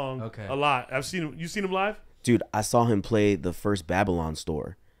that song Okay. a lot. I've seen him. You seen him live? Dude, I saw him play the first Babylon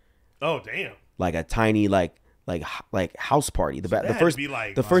store, Oh damn! like a tiny like house party. The that had first to be,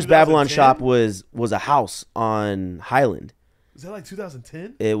 like, the first Babylon 2010? shop was a house on Highland. Was that like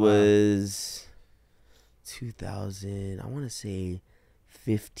 2010? It was 2000. I want to say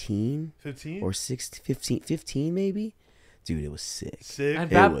 15 15? or 15 maybe. Dude, it was sick. Sick.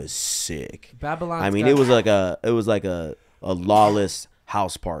 And It was sick. Babylon. I mean, it was like a lawless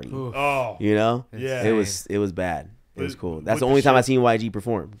house party. Oh You know? yeah. It was bad. It was With- cool. with That's the the only time shit- I seen YG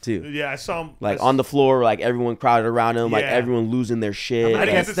perform too. Yeah, I saw him Like on the floor, like everyone crowded around him, like Yeah. everyone losing their shit. I didn't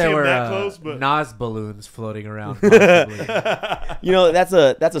get guess to see there him were that close, but Nas balloons floating around. Possibly. You know, that's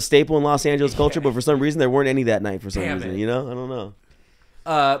a staple in Los Angeles culture, but for some reason there weren't any that night for some Damn reason. it. You know, I don't know.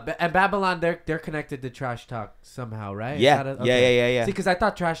 And Babylon, they're connected to Trash Talk somehow, right? Is Yeah. that Yeah. See, because I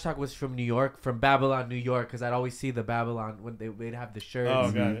thought Trash Talk was from New York, from Babylon, New York, because I'd always see the Babylon when they'd have the shirts.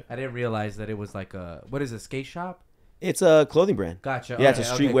 Oh, got it. I didn't realize that it was like what is it, skate shop? It's a clothing brand. Gotcha. Yeah, it's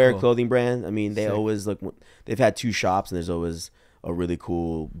a Okay, streetwear cool. clothing brand. I mean, they Sick. always they've had 2 shops, and there's always a really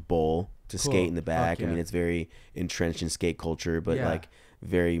cool bowl to Cool. skate in the back. Fuck I mean, yeah. it's very entrenched in skate culture, but Yeah. like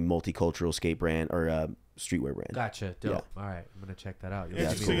very multicultural skate brand or streetwear brand. Gotcha. Dope. All right, I'm gonna check that out. You'll Yeah,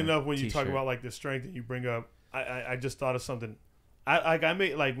 send me Interesting the enough, when you talk t-shirt. about like the strength that you bring up, I just thought of something. I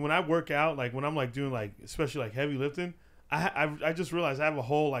made like when I work out, like when I'm like doing like especially like heavy lifting, I just realized I have a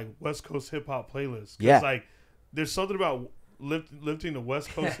whole like West Coast hip hop playlist. 'Cause, Yeah. like there's something about lifting the West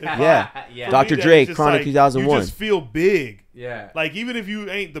Coast hip hop. Yeah. yeah. For Dr. me, Dre, that's just, Chronic like, 2001. You just feel big. Yeah. Like even if you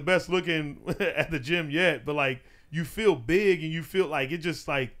ain't the best looking at the gym yet, but like you feel big and you feel like it just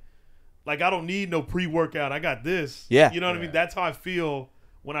like I don't need no pre-workout. I got this. Yeah. You know what I mean? That's how I feel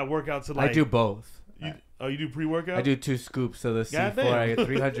when I work out to like I do both. you do pre-workout? I do 2 scoops of the C4. Goddamn. I get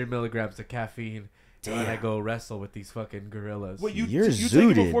 300 milligrams of caffeine. And then I go wrestle with these fucking gorillas. Wait, You're you take it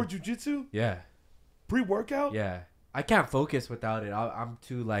zooted. before jiu-jitsu? Yeah. Pre-workout? Yeah. I can't focus without it. I'm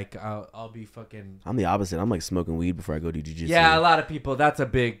too like I'll be fucking. I'm the opposite. I'm like smoking weed before I go do jujitsu. Yeah, a lot of people. That's a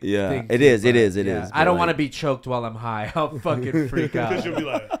big Yeah, thing. it too, is, it but, is, it yeah. is, I but, don't like- want to be choked while I'm high. I'll fucking freak out. Because you'll be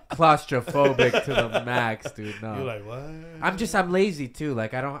like, Claustrophobic to the max, dude. No. you're like, what? I'm lazy too.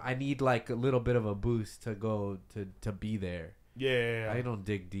 Like I need like a little bit of a boost to go to be there. Yeah. I don't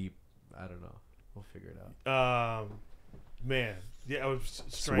dig deep. I don't know. We'll figure it out. Man. Yeah, I was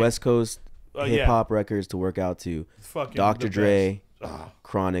It's strange. West Coast hip hop records to work out to. Fucking Dr. the Dre, best. Ah,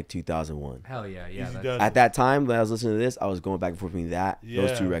 Chronic 2001. Hell yeah, yeah. Easy That's, does. At that time, when I was listening to this, I was going back and forth between those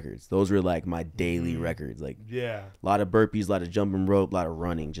Yeah. 2 records. Those were like my daily records. Like Yeah. a lot of burpees, a lot of jumping rope, a lot of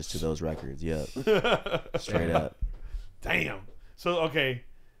running just to those records. Yep. Straight up. Damn. So, okay.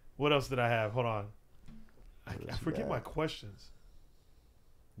 What else did I have? Hold on. I else you forget got? my questions.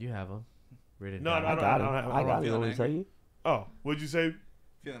 you have them. Written No, down. no, I got it. don't have- I got it. feeling Let me tell you. Oh, what'd you say?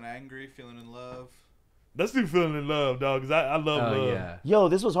 Feeling angry, feeling in love. Let's do Feeling in Love, dog, because I love Oh love. yeah. Yo,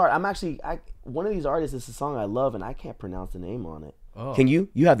 this was hard. I'm actually one of these artists. It's a song I love, and I can't pronounce the name on it. Oh. Can you?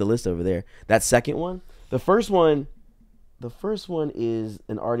 You have the list over there. That second one. The first one is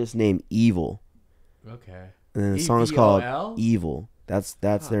an artist named Evil, Okay. and then the song's called EVOL? Evil. That's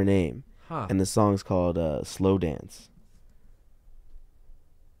their name, Huh. and the song's called Slow Dance.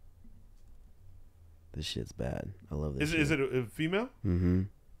 This shit's bad. I love this. Is it a female? Mm-hmm.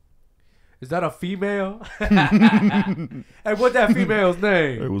 Is that a female? Hey, what's that female's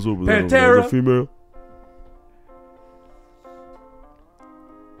name? what's up with Pantera? female?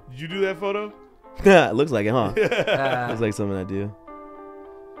 Did you do that photo? It looks like it, huh? Uh, Looks like something I do.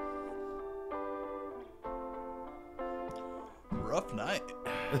 Rough night.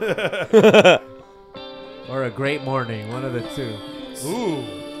 or a great morning. One of the two. Ooh.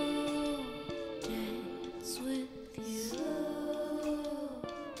 Dance with you.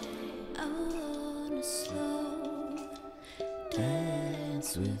 I wanna slow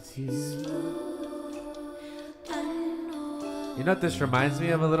dance with you. I know You know what this reminds me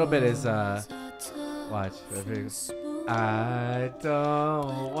of a little bit is watch. I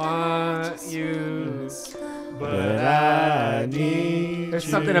don't want you, but I need. There's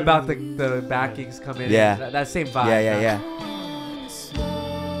something about the backings coming Yeah. in. That same vibe. Yeah.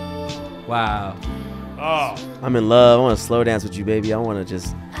 Wow. Oh. I'm in love. I want to slow dance with you, baby. I want to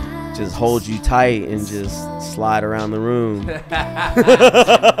just hold you tight and just slide around the room.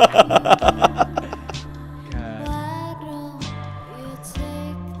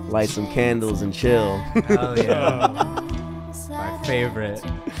 Light some candles and chill. Hell yeah. My favorite.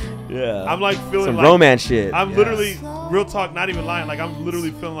 Yeah. I'm like feeling some like romance shit. I'm literally, real talk, not even lying. Like I'm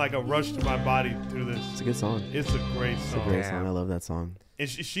literally feeling like a rush to my body through this. It's a good song. It's a great It's a song. great song. I love that song. Is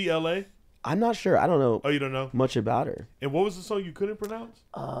she LA? I'm not sure. I don't know Oh, you don't know? much about her. And what was the song you couldn't pronounce?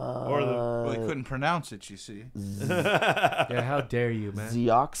 Or the Well, he couldn't pronounce it, you see. Yeah, how dare you, man?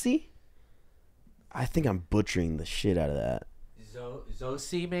 Zeoxy? I think I'm butchering the shit out of that.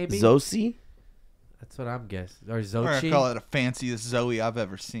 Zosi, maybe? Zosi? That's what I'm guessing. Or I'm gonna Zochi? call it the fanciest Zoe I've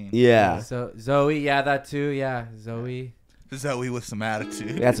ever seen. Yeah. So Zoe, yeah, that too. Yeah, Zoe. Zoe with some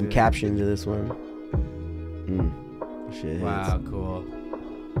attitude. We had some caption to this one. Shit hits. Wow, cool.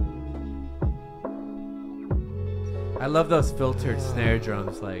 I love those filtered snare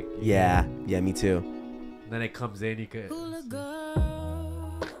drums. Like, Yeah. Yeah, me too. then it comes in, you could. Cooler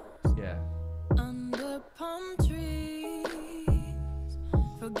girls Yeah. under palm trees.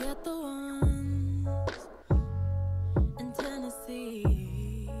 Forget the ones in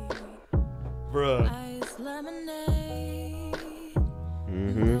Tennessee. bruh. Ice lemonade.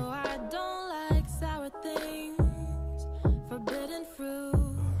 Mm-hmm. Though I don't like sour things, forbidden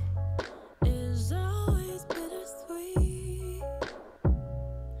fruit is always bittersweet.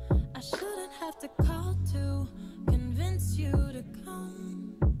 I shouldn't have to call to convince you to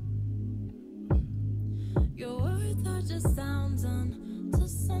come. Your words are just sounds until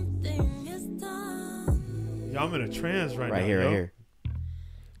something I'm in a trance right now. Right here, yo. right here.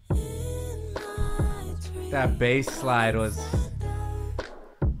 That bass slide was.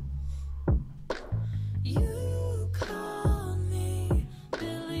 You call me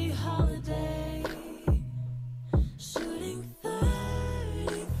Billie Holiday, shooting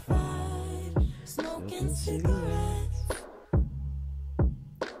 35, smoking cigarettes.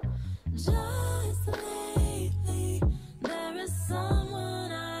 Just lately, there is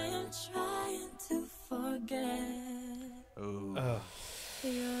someone I am trying to forget. Ooh.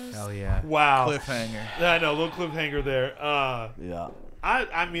 Hell yeah. Wow. Cliffhanger. Yeah, I know, little cliffhanger there. Yeah.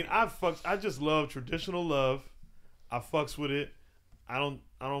 I mean, I just love traditional love. I fucks with it. I don't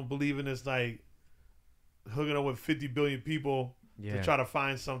believe in this like hooking up with 50 billion people to try to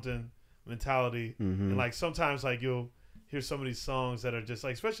find something mentality. And like sometimes like you'll hear some of these songs that are just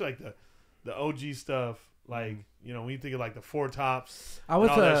like, especially like the OG stuff, like you know when you think of like the Four Tops, I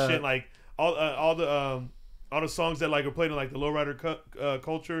was and all that shit, like all the songs that like are played in like the lowrider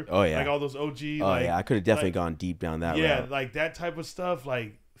culture. Oh yeah. Like all those OG. Oh like, yeah. I could have definitely like, gone deep down that yeah, route. like that type of stuff,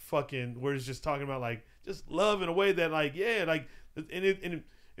 like fucking where it's just talking about like just love in a way that like like and it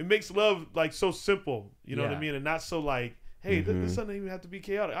makes love like so simple, you know what I mean, and not so like hey this doesn't even have to be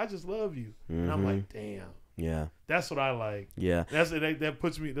chaotic. I just love you, and I'm like damn, Yeah. that's what I like. Yeah. That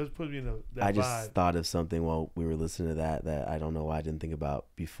puts me in that I vibe. just thought of something while we were listening to that I don't know why I didn't think about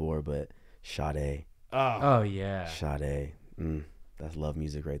before, but Sade. Oh yeah. Sade. That's love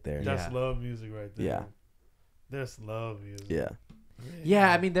music right there. That's love music right there. Yeah. That's love music. Yeah.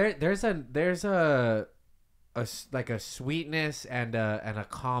 Yeah, I mean there's a like a sweetness and a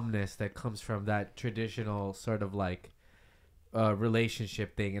calmness that comes from that traditional sort of like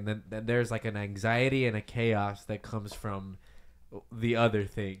relationship thing, and then there's like an anxiety and a chaos that comes from the other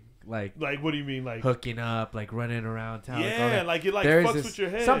thing. Like what do you mean? Like hooking up, like running around town. yeah, like it like There's fucks this- with your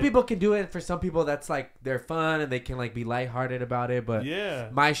head. Some people can do it. For some people, that's like they're fun and they can like be lighthearted about it. But yeah,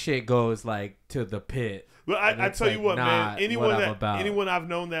 my shit goes like to the pit. but and I it's, tell like, you what, man. not Anyone what I'm that about. anyone I've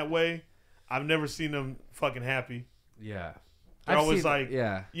known that way, I've never seen them fucking happy. Yeah, They're I've always seen- like,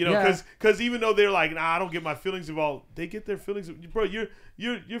 yeah, you know, yeah. because even though they're like, nah, I don't get my feelings involved. They get their feelings, bro.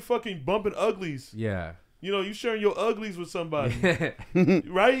 You're fucking bumping uglies. Yeah. You know, you sharing your uglies with somebody,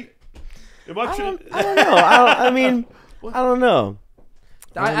 right? Am I I don't know. I mean, I don't know.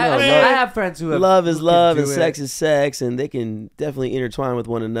 I Man. have friends who have Love is who can love do and it. sex is sex, and they can definitely intertwine with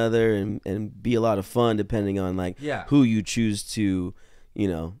one another and be a lot of fun depending on like who you choose to, you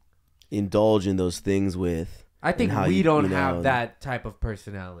know, indulge in those things with. I think and how we you- don't you know, have that type of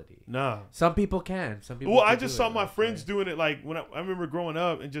personality. Nah. Some people can. Some people. Well, can I do just it, saw my like, friends doing it. Like when I remember growing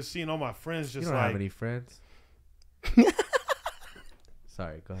up and just seeing all my friends You just don't have like any friends.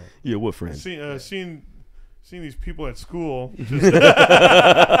 Sorry, go ahead. Yeah, what friend? seeing these people at school. Just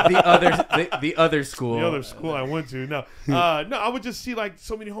the other school. the other school I went to. No, I would just see like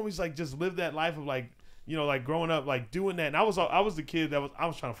so many homies like just live that life of like, you know, like growing up like doing that. And I was the kid that I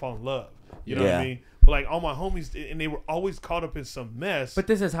was trying to fall in love. You know what I mean? But like all my homies, and they were always caught up in some mess. But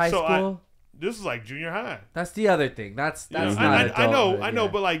this is high school. This is like junior high. That's the other thing. That's You know, not I know,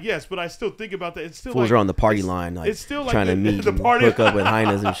 adulthood, but like yes, but I still think about that. It's still Fools like, are on the party it's- line, like it's still like trying to the- meet the and party- hook up with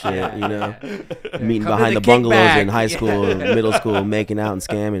hyenas and shit, you know? Meeting Come to behind the the bungalows kickback. in high school, Yeah. middle school, making out and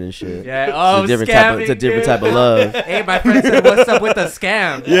scamming and shit. Yeah. Oh, it's a different type of, scamming, it's a different dude. type of love. Hey, my friend said, "What's up with the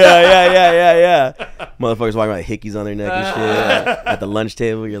scam?" Yeah. Motherfuckers walking around with hickeys on their neck and shit at the lunch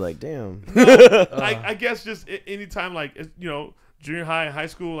table. You're like, damn. I guess just anytime like you know junior high, high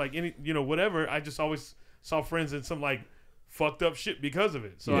school, like any you know whatever. I just always saw friends in some like fucked up shit because of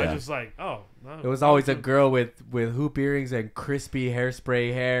it. So I Yeah. just like no, It was always a girl with hoop earrings and crispy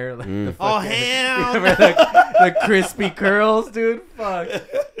hairspray hair. Like the fucking, hell remember the crispy curls, dude? Fuck.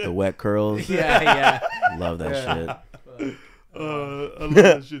 The wet curls. Yeah. Love that shit. I love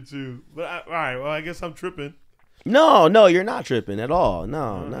that shit too. But all right, well I guess I'm tripping. No, you're not tripping at all.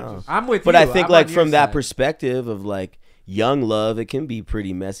 No. I'm with But you. I think I'm like on from your that side. perspective of like young love, it can be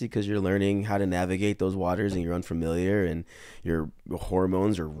pretty messy because you're learning how to navigate those waters and you're unfamiliar and your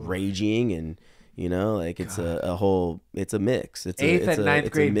hormones are raging and you know like it's a whole it's a mix. It's Eighth it's and a, ninth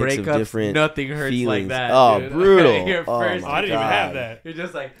it's grade a mix of breakups, different nothing hurts feelings. like that. Oh, dude. brutal. Your Oh, first, my I didn't even have God. that. You're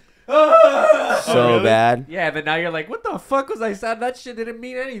just like, So really? bad. yeah, but now you're like, what the fuck was I saying? That shit didn't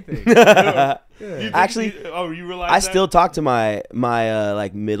mean anything. Actually, you realize I that? still talk to my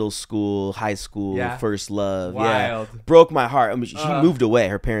like middle school, high school Yeah? first love. Wild. Yeah, broke my heart. I mean, she moved away.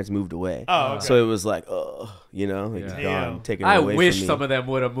 Her parents moved away. Oh, okay. So it was like, oh, you know, like Yeah. Damn. gone, taken I away wish from me. some of them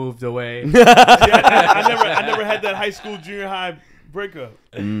would have moved away. I never had that high school, junior high breakup.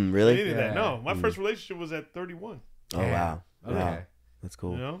 Really? Any of that? Yeah. No, my first relationship was at 31. Oh wow. Okay. Wow. That's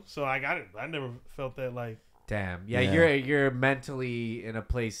cool. You know, so I got it. I never felt that like Damn. Yeah, Yeah. you're mentally in a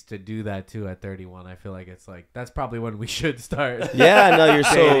place to do that too at 31. I feel like it's like that's probably when we should start. Yeah, no, you're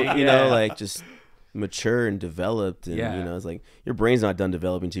so Dating, you know yeah. like just mature and developed, and Yeah. you know it's like your brain's not done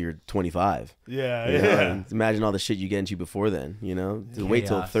developing until you're 25. Yeah, You know? yeah. And imagine all the shit you get into before then. You know, to wait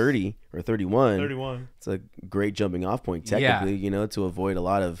till Chaos. 30 or 31. 31. It's a great jumping off point, Yeah. technically. You know, to avoid a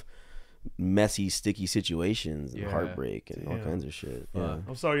lot of messy, sticky situations and Yeah. heartbreak and all Damn. kinds of shit. Yeah.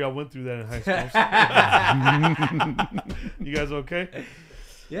 I'm sorry y'all went through that in high school. You guys okay?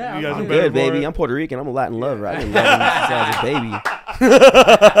 Yeah, You guys I'm are better good, baby. for it? I'm Puerto Rican. I'm a Latin lover. I've been loving since I was a baby.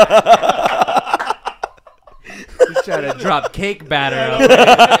 He's trying to drop cake batter.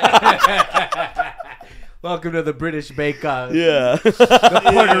 Welcome to the British Bake Off. Yeah. The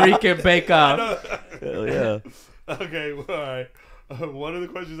Puerto Rican Bake Off. Hell yeah. Okay, well, all right. One of the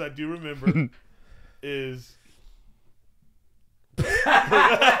questions I do remember is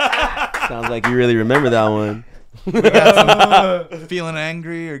Sounds like you really remember that one. Feeling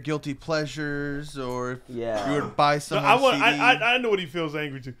angry or guilty pleasures, or if Yeah. you were to buy no, someone I know what he feels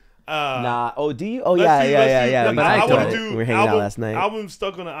angry to. Nah. Oh, do you? Oh, let's yeah, see, yeah, let's yeah, see. yeah. But We but I talked don't. about it. We were hanging out last night. Album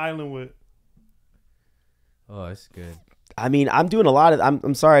Stuck on the Island with. Oh, that's good. I mean, I'm doing a lot of.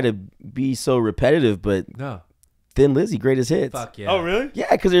 I'm sorry to be so repetitive, but No. Thin Lizzy, greatest hits. Fuck yeah. Oh, really? Yeah,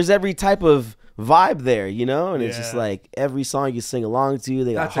 because there's every type of vibe there, you know, and it's just Yeah. like every song you sing along to.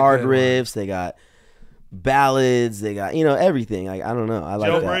 They got That's a hard good one. riffs, they got ballads, they got everything. Like I don't know, I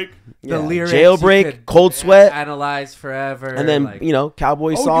like Jailbreak. that. The Yeah. lyrics. you Jailbreak, could Cold Sweat, Analyze forever. and then like, Cowboy Oh,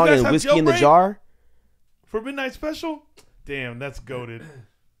 you Song guys and have Whiskey in the Jailbreak? Jar. For Midnight Special? Damn, that's goated.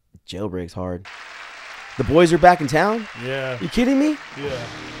 Jailbreak's hard. The Boys Are Back in Town. Yeah, You kidding me? yeah.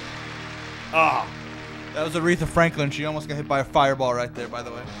 Ah, That was Aretha Franklin. She almost got hit by a fireball right there, by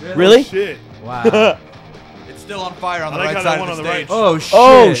the way. Really? shit. Wow. It's still on fire on I the like right how that side one of the on the right- stage. Oh shit.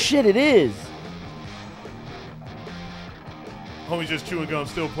 Oh shit! It is. Homie's just chewing gum,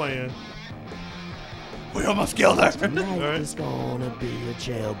 still playing. We almost killed her. Tonight Alright. is gonna be a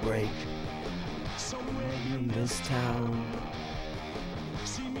jailbreak in this town.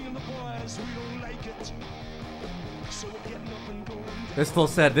 See me and the boys, we don't like it. So we're getting up and going. This fool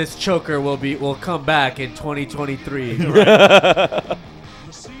said this choker will come back in 2023. The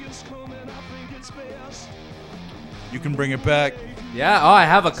sea is coming, I think it's best. You can bring it back. Yeah. Oh, I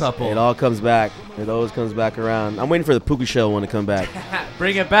have a couple. It all comes back. It always comes back around. I'm waiting for the Puka Shell one to come back.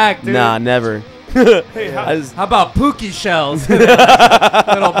 Bring it back, dude. Nah, never. Hey, I just, How about Pookie shells?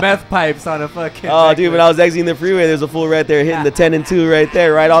 Little meth pipes on a fucking. oh, dude, when I was exiting the freeway, there's a fool right there hitting the 10 and 2 right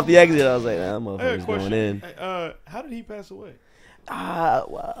there, right off the exit. I was like, that I had a motherfucker's question. going in. Hey, how did he pass away?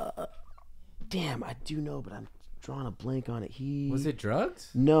 Well, damn, I do know, but I'm drawing a blank on it. Was it drugs?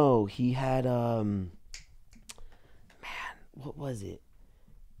 No, he had man, what was it?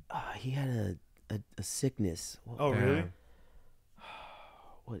 He had a sickness. Oh, really? Damn.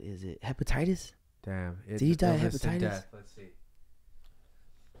 What is it? Hepatitis? Damn. Did he die of illness and hepatitis? death. Let's see.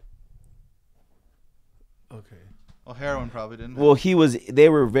 Okay. Well, heroin probably didn't. Well, they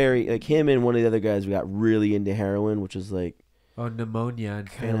were very, like him and one of the other guys got really into heroin, which was like Oh, pneumonia and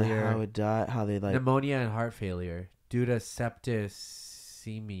kind of failure. how it died, how they like. Pneumonia and heart failure due to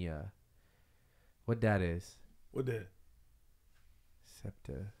septicemia. What that is? What that?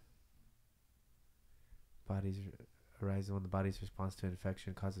 Septa. Bodies arises when the body's response to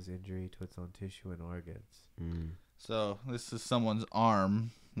infection causes injury to its own tissue and organs. So this is someone's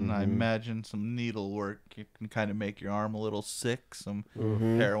arm, and I Mhm. imagine some needle work. You can kind of make your arm a little sick. Some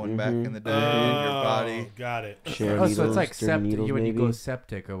Mhm, heroin back mhm. in the day in your body. Got it. Share Oh, needles, so it's like stir septic. needles, When you maybe? go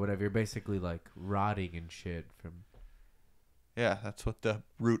septic or whatever, you're basically like rotting and shit from. Yeah, that's what the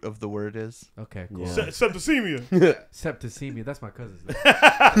root of the word is. Okay, cool. Yeah. Septicemia. Septicemia. That's my cousin's name.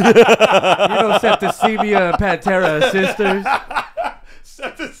 You know Septicemia and Pantera are sisters.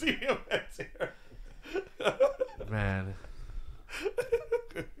 Septicemia. Man.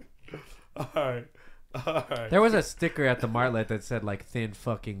 All right. All right. There was a sticker at the Martlet that said like "Thin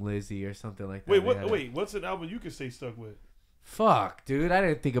fucking Lizzy" or something like that. Wait, They what? had it. Wait, what's an album you can stay stuck with? Fuck, dude, I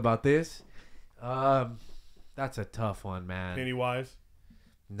didn't think about this. That's a tough one, man. Pennywise.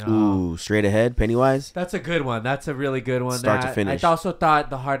 No, Ooh, Straight Ahead, Pennywise. that's a good one. That's a really good one. Start to finish. I also thought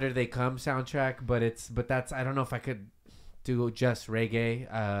the Harder They Come soundtrack, but that's I don't know if I could do just reggae.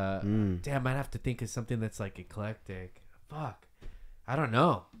 Damn, I'd have to think of something that's like eclectic. Fuck, I don't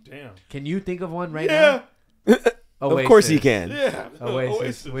know. Damn. Can you think of one right Yeah. now? Of course you can. Yeah.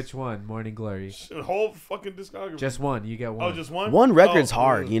 Oasis. Which one? Morning Glory. Shit, whole fucking discography. Just one. You get one. Oh, just one. One record's Oh,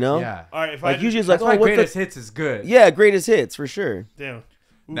 hard, you know. Yeah. All right. If Like I usually just, it's like, That's why oh, what's Greatest the... Hits is good. Yeah, greatest hits for sure. damn.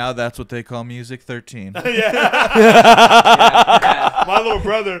 Now that's what they call music 13. Yeah. My little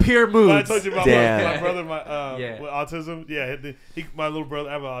brother. Pure I moods. told you about Damn. my brother, with autism. Yeah, my little brother.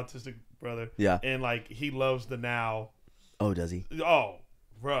 I have an autistic brother. Yeah. And like he loves the now. Oh, does he? Oh,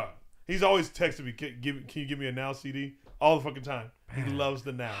 bruh. He's always texting me. Can you give me a now CD? All the fucking time. He loves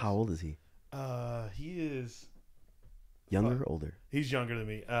the now. How old is he? He is Younger or older? He's younger than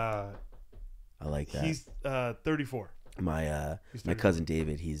me. I like that. He's 34. My cousin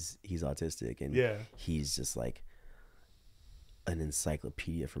David, he's autistic, and he's just like an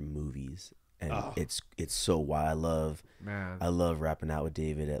encyclopedia for movies, and it's so wild. I love rapping out with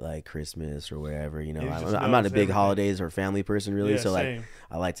David at like Christmas or whatever. You know, I'm not a big holidays or family person really, so like same.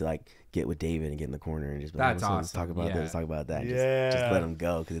 I like to like get with David and get in the corner and just be That's like, awesome. talk about this, talk about that. Yeah. Just let him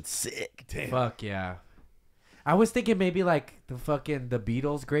go because it's sick. Damn. Fuck yeah. I was thinking maybe like the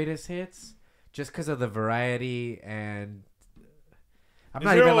Beatles' greatest hits, just because of the variety, and I'm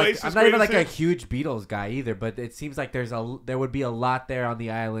not even like a huge Beatles guy either. But it seems like there would be a lot there on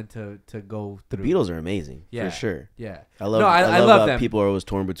the island to go through. Beatles are amazing, Yeah. for sure. Yeah, I love. I love them. People are always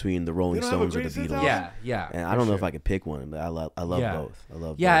torn between the Rolling You don't have a Stones or the greatest hits Beatles. album? yeah. And I don't know if I could pick one, but I love Yeah. both. I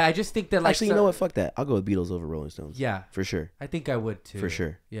love. Yeah, both. I just think that like Actually, you know what? Fuck that. I'll go with Beatles over Rolling Stones. Yeah, for sure. I think I would too. For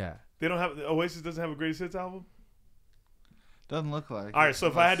sure. Yeah. They don't have Oasis doesn't have a greatest hits album. Doesn't look like. All right, it, so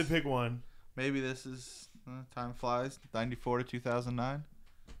if I had to pick one, maybe this is time flies. 94 to 2009.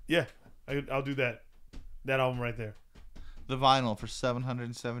 yeah, I'll do that. That album right there. The vinyl for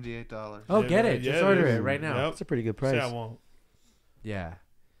 $778. Oh, Yeah, get right. it. Just Yeah, order is. it right now. Yep. That's a pretty good Say price. I won't. Yeah.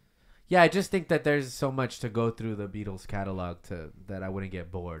 Yeah, I just think that there's so much to go through the Beatles catalog that I wouldn't get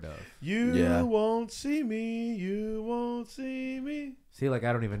bored of. You won't see me. You won't see me. See, like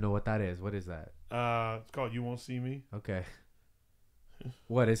I don't even know what that is. What is that? It's called "You Won't See Me." Okay.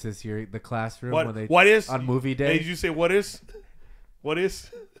 What is this? The classroom when they What is on movie Hey, day? did you say what is? What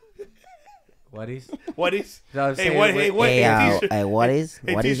is? What is? What is? No, I'm Hey, saying what? Hey, what? Hey, teacher. what is?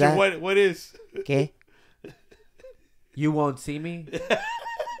 Hey, What is teacher, that? What is? Okay. You won't see me.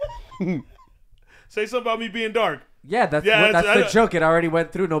 Say something about me being dark. Yeah, that's Yeah, the joke. It already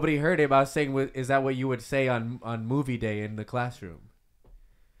went through. Nobody heard it. But I was saying, is that what you would say on movie day in the classroom?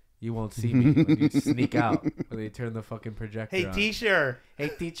 You won't see me when you sneak out when they turn the fucking projector Hey, on. teacher. Hey,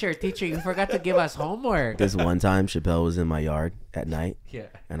 teacher, you forgot to give us homework. This one time, Shapel was in my yard at night, Yeah.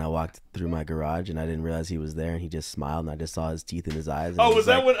 and I walked through my garage, and I didn't realize he was there, and he just smiled, and I just saw his teeth in his eyes. And Oh, he was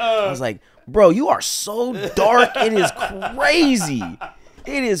that like, what? I was like, bro, you are so dark. It is crazy.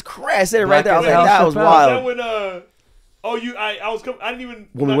 It is crazy. I said it right there. I was Black like, as that hell, was Chappelle. Was that wild. when? Oh, you. I was. I didn't even.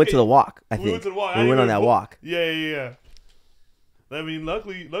 When we went to the walk, I think. We went to the walk. We went on that walk. Yeah. I mean,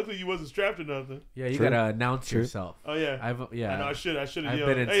 luckily you wasn't strapped or nothing. Yeah, you True. gotta announce True. yourself. Oh yeah. I know. I should have I've yelled.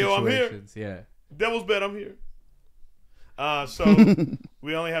 been in Hey, yo, I'm here. situations. Yeah. Devilsbed, I'm here. So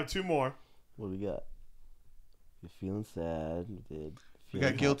we only have two more. What do we got? You're feeling sad. We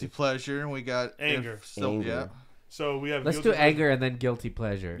got guilty pleasure and we got Anger. Anger. Yeah. So we have. Let's guilty do anger and then guilty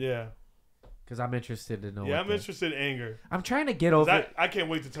pleasure. Yeah. Because I'm interested to know. Yeah, what I'm the- interested in anger. I'm trying to get over. I can't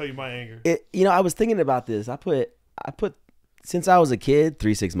wait to tell you my anger. I was thinking about this. I put since I was a kid,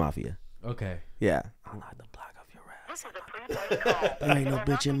 3-6 Mafia. Okay. Yeah. I'll knock the block off your ass. This is a prepaid call. There ain't no There are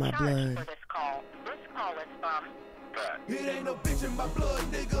bitch in my charges blood. for this call. This call is from It ain't no bitch in my blood,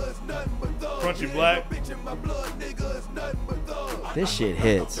 nigga, it's nothing but thugs. Crunchy Black. Bitch in my blood, nigga, it's nothing but thugs. This shit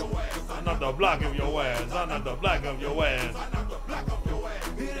hits. I'm not the block of your ass. I'm not the black of your ass.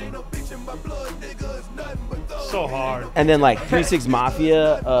 It ain't no bitch in my blood, nigga, it's nothing but thugs. So hard. And then like 3-6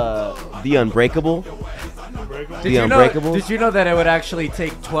 Mafia, The Unbreakable. Unbreakable. The Unbreakable. Did you know that it would actually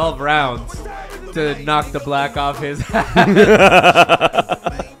take 12 rounds to knock the black off his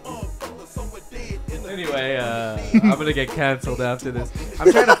Anyway, I'm gonna get canceled after this.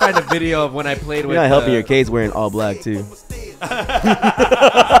 I'm trying to find a video of when I played with. You're not helping your case wearing all black too.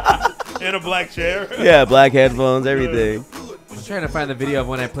 In a black chair. Yeah, black headphones, everything. I'm trying to find the video of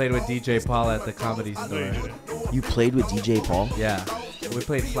when I played with DJ Paul at the Comedy Store. You played with DJ Paul? Yeah, we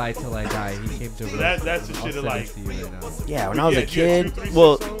played "Fly Till I Die." He came to. That's the I'll shit send of it like. to you right now. Yeah, when I was a You had kid. 2, 3, 6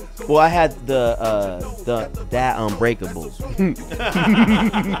 Well, songs? I had that Unbreakable.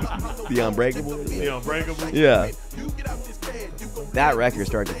 The Unbreakable. The Unbreakable. Yeah. That record,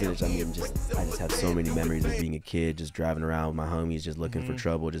 start to finish, I just had so many memories of being a kid, just driving around with my homies, just looking for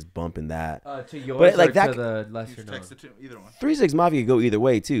trouble, just bumping that. To yours But, like, or that- to the lesser known? Text it to either one. 3-6 Mafia could go either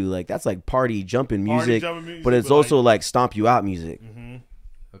way too. Like that's like party jumping Party music, jumping music, but it's but, also like stomp you out music. Mm-hmm.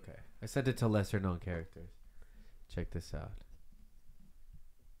 Okay, I sent it to lesser known characters. Check this out.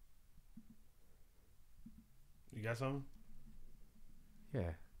 You got something?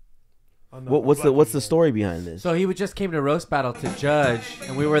 Yeah. What's the story behind this? So he just came to roast battle to judge,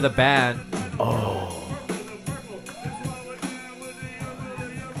 and we were the band. Oh.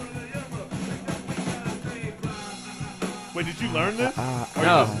 Wait, did you learn this?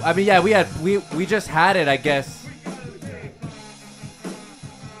 No, I mean, yeah, we just had it, I guess.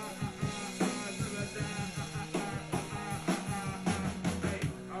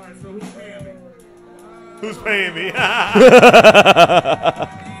 Who's paying me?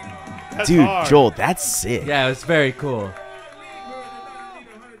 Dude, hard. Joel, that's sick. Yeah, it was very cool.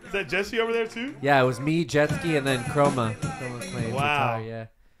 Is that Jesse over there too? Yeah, it was me, Jetski, and then Chroma. Chroma playing Wow. guitar, yeah.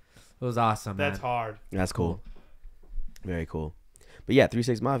 It was awesome, man. That's hard. That's cool. Very cool. But yeah, 3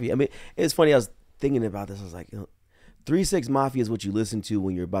 6 Mafia. I mean, it's funny. I was thinking about this. I was like, 3 6 Mafia is what you listen to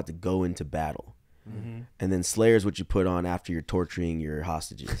when you're about to go into battle. Mm-hmm. And then Slayer is what you put on after you're torturing your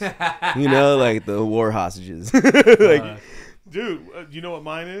hostages. You know, like the war hostages. Dude, you know what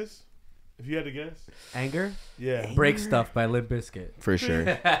mine is? If you had to guess. Anger? Yeah. Break Stuff by Limp Bizkit. For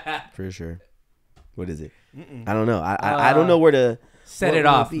sure. For sure. What is it? I don't know. I don't know where to Set It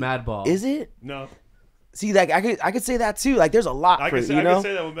Off, Madball. Is it? No. See, like I could say that too. Like, there's a lot I for can say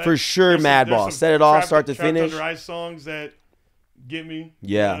that with for sure. Madball, Set It Off, start to finish. Trapped Under Ice songs that get me.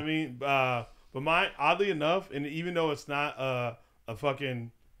 Yeah. You know what I mean, but mine, oddly enough, and even though it's not a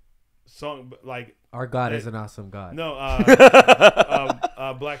fucking song, like Our God is an awesome God. no,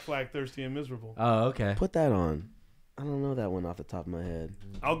 Black Flag, Thirsty and Miserable. Oh, okay. Put that on. I don't know that one off the top of my head.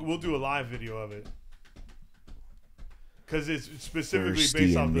 We'll do a live video of it because it's specifically Thirsty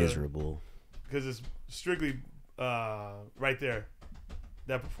based and on Miserable. because it's strictly right there,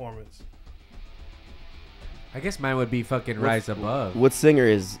 that performance. I guess mine would be fucking Rise Above. What singer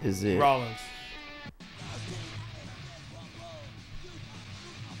is it? Rollins.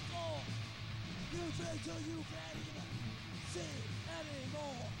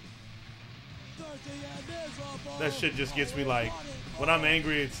 That shit just gets me like, when I'm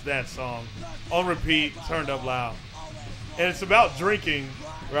angry, it's that song. On repeat, turned up loud. And it's about drinking,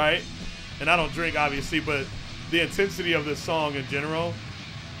 right? And I don't drink, obviously, but the intensity of this song in general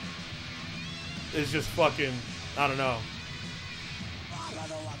is just fucking, I don't know.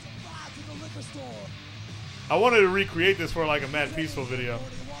 I wanted to recreate this for like a Mad Peaceful video.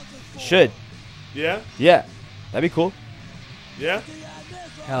 Should. Yeah? Yeah. That'd be cool. Yeah?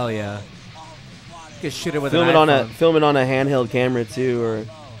 Hell yeah. You could shoot it with Film an it on iPhone. film it on a handheld camera too, or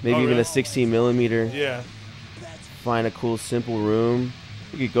maybe even really? a 16 millimeter. Yeah. Find a cool, simple room.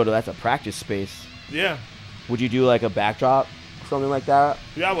 You could go to that's a practice space. Yeah. Would you do like a backdrop, something like that?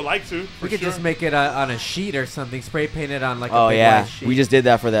 Yeah, I would like to. For We could sure. just make it on a sheet or something. Spray paint it on like a Oh big yeah, white sheet. we just did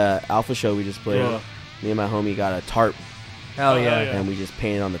that for the Alpha show we just played. Yeah. Me and my homie got a tarp, Hell yeah. hell yeah. and we just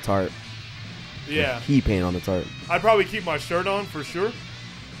painted on the tarp. Yeah. He painted on the tarp. I'd probably keep my shirt on for sure.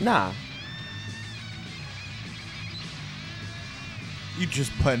 Nah. You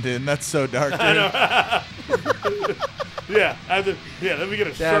just blend in. That's so dark, dude. Yeah. Let me get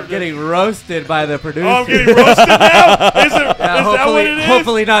a Yeah, shirt. I'm getting roasted by the producer. Oh, I'm getting roasted now? Is that what it is?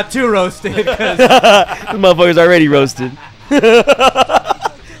 Hopefully not too roasted. 'Cause This motherfucker's already roasted.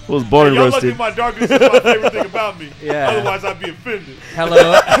 Was born Y'all lucky roasted. my darkness is my favorite thing about me. Yeah. Otherwise, I'd be offended.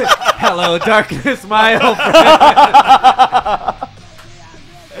 hello, darkness, my old friend.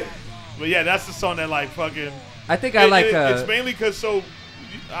 But yeah, that's the song that like fucking. I think I like. It's mainly because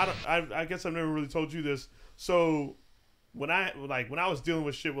I guess I've never really told you this. So when I was dealing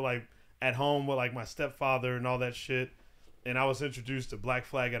with shit with like at home with like my stepfather and all that shit, and I was introduced to Black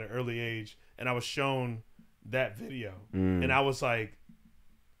Flag at an early age, and I was shown that video, and I was like,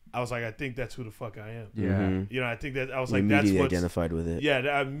 I think that's who the fuck I am. Yeah. Mm-hmm. You know, I think that I was You like, that's immediately what's identified with it. yeah.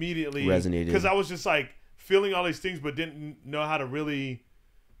 I immediately Resonated. because I was just like feeling all these things, but didn't know how to really,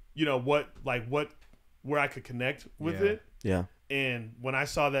 you know, where I could connect with Yeah. it. Yeah. And when I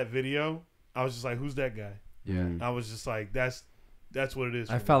saw that video, I was just like, "Who's that guy?" Yeah. I was just like, "That's what it is."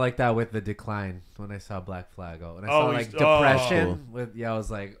 I for felt me. like that with the Decline when I saw Black Flag. When I Oh, saw he's- like Depression Cool. with I was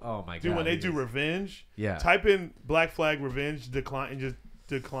like, oh my god. dude, when they he do is- Revenge, Yeah. type in Black Flag Revenge Decline and just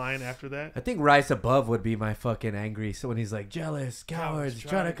decline after that. I think Rise Above would be my fucking angry. So when he's like jealous, cowards,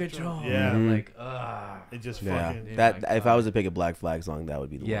 trying to control. Yeah. I'm Mhm. like, ugh. It just Yeah. fucking Oh That my if God. I was to pick a Black Flag song, that would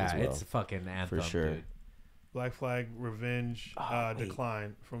be the one Yeah, as well. it's a fucking anthem, sure. dude. Black Flag Revenge wait.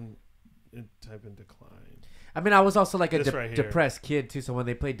 Decline from type in Decline. I mean, I was also like a This right here. depressed kid too. So when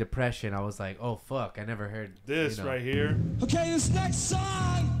they played Depression, I was like, oh fuck, I never heard This you know. right here. Okay, this next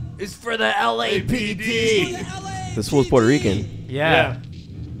song It's for the LAPD. is for the LA. This fool's Puerto Rican. Yeah.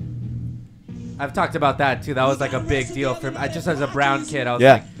 I've talked about that too. That was like a big deal for me. I just as a brown kid, I was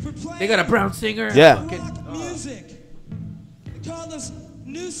Yeah. like, they got a brown singer. Yeah. Fucking- Music. They call us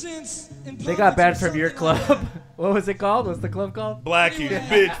nuisance in They got public banned or from your something like club. What was it called? What's the club called? Blackie,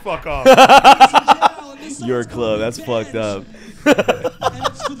 bitch, fuck off. that. Your club, that's fucked up. And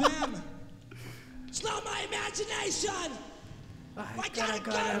it's for them. It's not my imagination. I gotta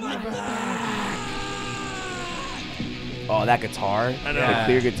go to my back. Oh, that guitar. I know. The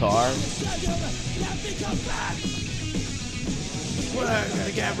clear guitar. Let me come back. We're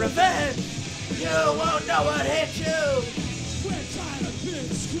gonna get revenge. You won't know what hit you. We're tired of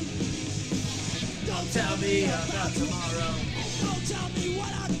being screwed. Don't tell me about tomorrow. Don't tell me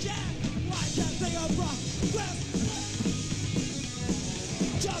what I get. Why can't they progress?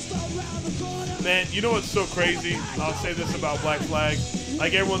 Just around the corner. Man, you know what's so crazy? I'll say this about Black Flag.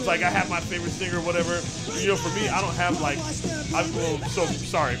 Like, everyone's like, I have my favorite singer or whatever. You know, for me, I don't have, like, so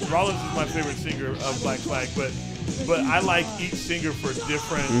sorry. Rollins is my favorite singer of Black Flag, but I like each singer for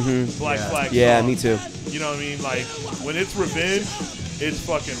different Black Flag Yeah, songs. me too. You know what I mean? Like, when it's Revenge, it's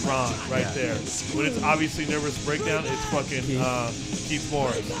fucking Ron right there. When it's obviously Nervous Breakdown, it's fucking Keith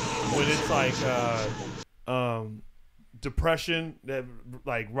Morris. When it's like Depression, that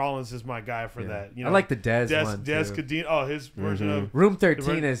like Rollins is my guy for that. You know, I like the Dez one, Des too. Cadena. Oh, his version of Room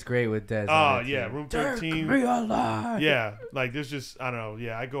 13 is great with Dez. Oh on it, yeah, too. Room 13. Alive. Yeah, like there's just I don't know.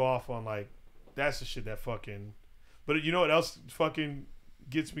 Yeah, I go off on like that's the shit that fucking. But you know what else fucking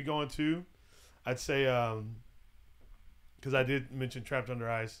gets me going too? I'd say because I did mention Trapped Under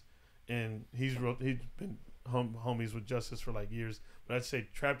Ice, and he's been homies with Justice for like years. But I'd say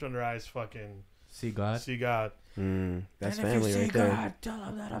Trapped Under Ice, fucking See God. See God. That's family right there. God, tell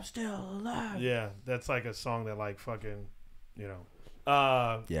him that I'm still alive. Yeah, that's like a song that like fucking, you know.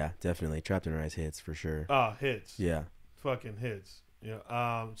 Yeah, definitely. Trapped in Rice hits for sure. Hits. Yeah. Fucking hits.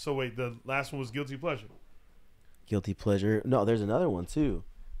 Yeah. So wait, the last one was Guilty Pleasure. Guilty pleasure. No, there's another one too.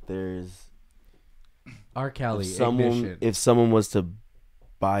 There's R. Kelly. if someone was to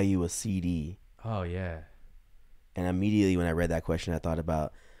buy you a CD. Oh yeah. And immediately when I read that question, I thought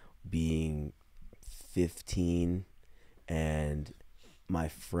about being 15 and my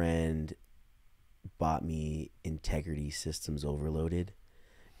friend bought me Integrity Systems Overloaded,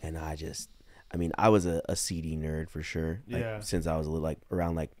 and I was a CD nerd for sure. Yeah. Since I was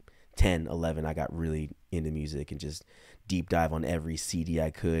around 10, 11, I got really into music and just deep dive on every CD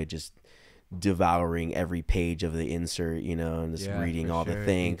I could, just devouring every page of the insert, and just reading all the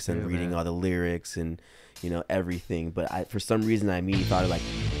thanks and reading all the lyrics and everything. But for some reason I immediately thought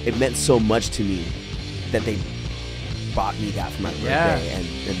it meant so much to me that they bought me that for my birthday,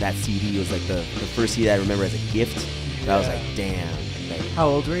 and that CD was like the first CD I remember as a gift. And I was like, damn. How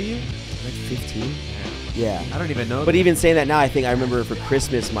old were you? Like 15. Yeah. I don't even know. But even saying that now, I think I remember for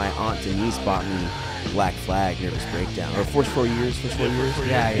Christmas my aunt Denise bought me Black Flag, Nervous Breakdown, or first 4 years. First 4 years.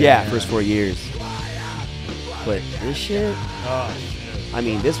 First 4 years. But this shit. Oh shit. I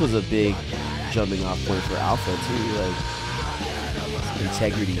mean, this was a big jumping off point for Alpha too. Like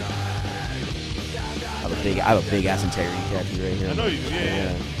Integrity. I have a big ass Integrity tattoo right here. I know you do.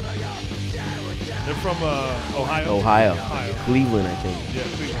 Yeah. They're from Ohio. Ohio. Cleveland, I think. Yeah,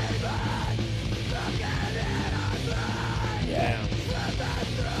 Cleveland. Yeah. Damn.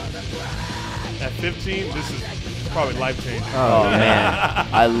 At 15, this is probably life changing. Oh man,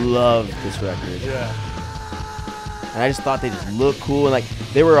 I love this record. Yeah. And I just thought they just looked cool, and like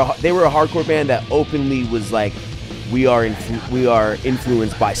they were a hardcore band that openly was like, we are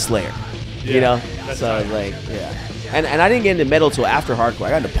influenced by Slayer. Yeah, that's so right. like and I didn't get into metal till after hardcore.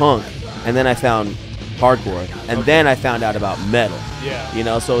 I got into punk, and then I found hardcore, and then I found out about metal.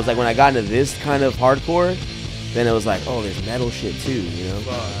 Yeah. So it was like when I got into this kind of hardcore, then it was like, oh, there's metal shit too. This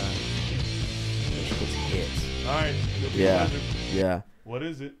shit's hits. All right. Yeah. Yeah. What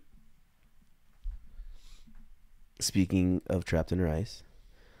is it? Speaking of Trapped Under Ice,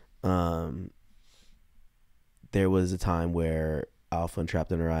 there was a time where Alpha and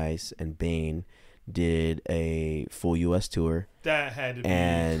Trapped Under Ice and Bane did a full U.S. tour. That had to be.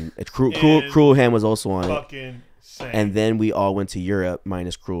 And Cruel Hand was also on it. Fucking insane. And then we all went to Europe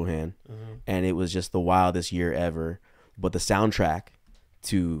minus Cruel Hand. And it was just the wildest year ever. But the soundtrack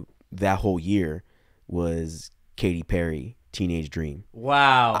to that whole year was Katy Perry, Teenage Dream.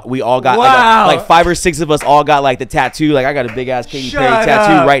 Wow. We all got, like 5 or 6 of us all got like the tattoo. Like I got a big ass Katy Perry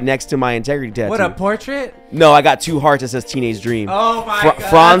tattoo right next to my Integrity tattoo. What, a portrait? No, I got 2 hearts that says Teenage Dream. Oh my God.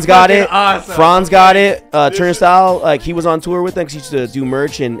 Franz got it. Awesome. Franz got it. Turnstile, like he was on tour with them because he used to do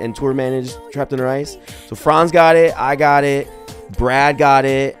merch and tour manage Trapped Under Ice. So Franz got it. I got it. Brad got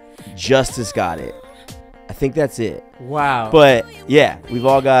it. Justice got it. I think that's it. Wow. But yeah, we've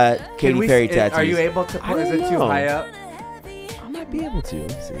all got Katy Perry tattoos. Are you able to put? Is it too high up? I might be able to.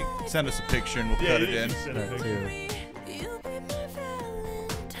 Let's see. Send us a picture and we'll cut it in. Send a picture.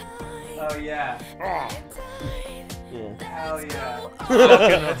 Oh yeah. Yeah. Hell yeah.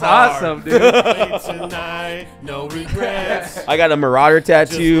 That's It's awesome, dude. Tonight, no regrets. I got a Marauder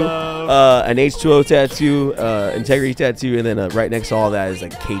tattoo, Just love. an H2O tattoo, integrity tattoo, and then right next to all that is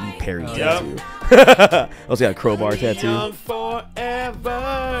like Katy Perry tattoo. I also got a crowbar tattoo. Young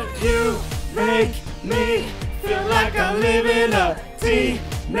forever, you make me feel like I'm living a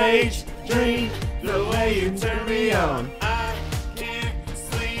teenage dream. The way you turn me on, I can't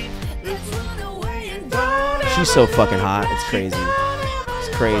sleep. She's so fucking hot. It's crazy.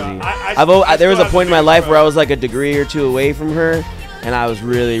 It's crazy. There was a still point in my have life to where I was like a degree or two away from her, and I was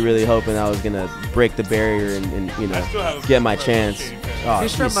really, really hoping I was gonna break the barrier and I still have a get my crush on chance. Katy Perry. Oh,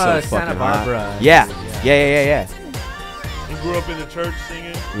 She's she's from, so Santa fucking Barbara. hot. Yeah. You grew up in the church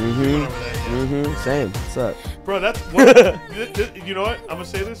singing. Mhm. You went over that, yeah. Mhm. Same. What's up? Bro, that's you know what? I'm gonna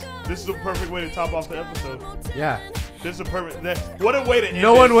say this. This is a perfect way to top off the episode. Yeah. This is a perfect. What a way to end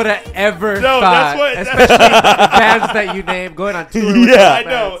No one it. would have ever No, thought, that's what. especially bands that you name going on tour. With Yeah. I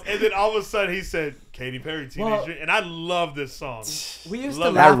those know. bands. And then all of a sudden he said Katy Perry Teenage Well- Dream, and I love this song. We used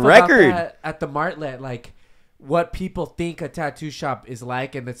Love to it. laugh That record. about that at the Martlet, like what people think a tattoo shop is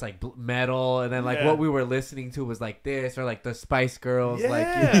like, and it's like metal, and then like Yeah. what we were listening to was like this, or like the Spice Girls, like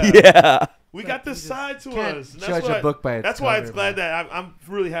Yeah. Yeah. We got this side to can't us. And judge a why- book by its That's why cover, it's glad man. that I'm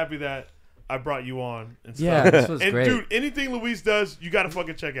really happy that I brought you on. And stuff. Yeah, this was And great. dude, anything Luis does, you gotta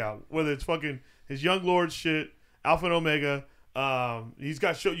fucking check out. Whether it's fucking his Young Lord shit, Alpha and Omega. He's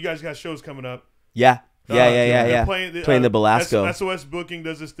got You guys got shows coming up. Yeah. They're Yeah. Playing the Belasco. SOS Booking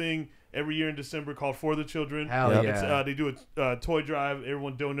does this thing every year in December called For the Children. Hell Yep. yeah. They do a toy drive.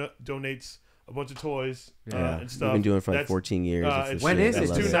 Everyone donates a bunch of toys Yeah. and stuff. We've been doing it for like That's- 14 years. It's When shit. is I it?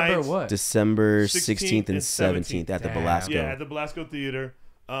 love Two December nights. what? December 16th 16th and and 17th at the Damn. Belasco. Yeah, at the Belasco Theater.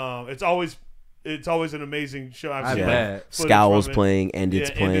 It's always an amazing show. I've I seen bet. footage Scowl's from it. playing, Ended's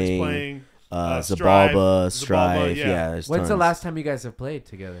Yeah, Ended's playing, playing. Zabalba, Strive, Strive. yeah. Yeah, there's When's the tons. last time you guys have played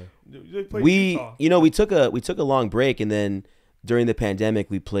together? They played We Utah. we took a long break, and then during the pandemic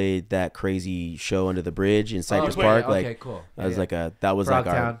we played that crazy show under the bridge in Cypress wait, Park. Okay, like cool. that was Yeah. like our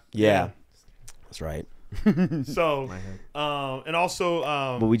Frogtown. yeah. That's right. So, My head. and also,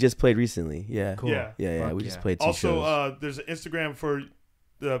 But we just played recently. Yeah. Cool. yeah. Yeah. Fuck We yeah. just played two Also, shows. there's an Instagram for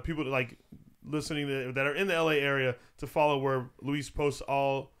the people that like listening that are in the LA area to follow, where Luis posts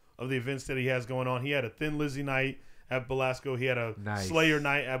all of the events that he has going on. He had a Thin Lizzy night at Belasco. He had a Nice. Slayer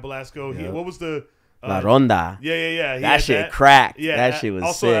night at Belasco. Yep. What was the La Ronda. Yeah. He That had shit cracked. Yeah, that shit was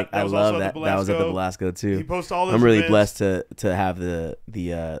also sick. that I was love also that. at the That was at the Belasco. Belasco too. He posts all those I'm really events. blessed to have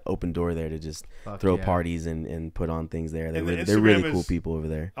the open door there to just Fuck throw yeah. parties and put on things there. And the They're really Instagram cool is- people over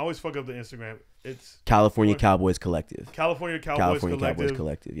there. I always fuck up the Instagram. It's California Or- Cowboys Collective. California Cowboys California Collective. Cowboys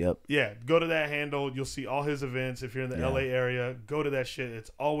Collective. Yep. Yeah, go to that handle. You'll see all his events. If you're in the Yeah. LA area, go to that shit.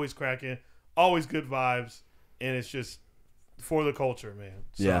 It's always cracking, always good vibes, and it's just for the culture, man.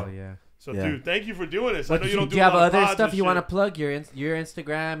 So, Yeah. Oh yeah. So, Yeah. dude, thank you for doing this. I What, know do you don't do you a have lot of other pods stuff and you want to shit. plug? Your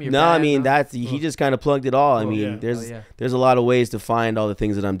Instagram, your No, I band, mean no? he Cool. just kind of plugged it all. I Cool. mean, Yeah. there's Oh, yeah. there's a lot of ways to find all the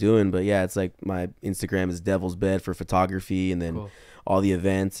things that I'm doing, but yeah, it's like my Instagram is Devilsbed for photography, and then Cool. all the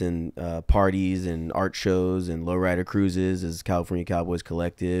events and parties and art shows and lowrider cruises is California Cowboys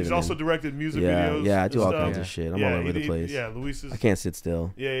Collective. He's and also then- directed music yeah, videos. yeah, I do and all stuff. kinds of shit. I'm Yeah, all over the he- place. Yeah, Luis is. I can't sit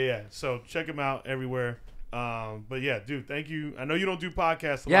still. Yeah. So check him out everywhere. But yeah, dude, thank you. I know you don't do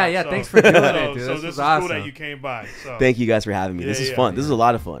podcasts. Yeah, lot, yeah, so, thanks for doing it, so, dude. So This this was is cool awesome. that you came by. So Thank you guys for having me. Yeah, This is yeah. fun. This is a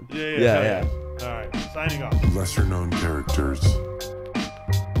lot of fun. Yeah. All right, signing off. Lesser known characters.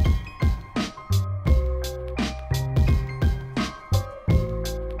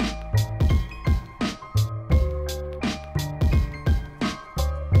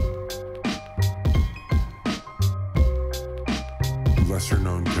 Lesser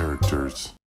known characters.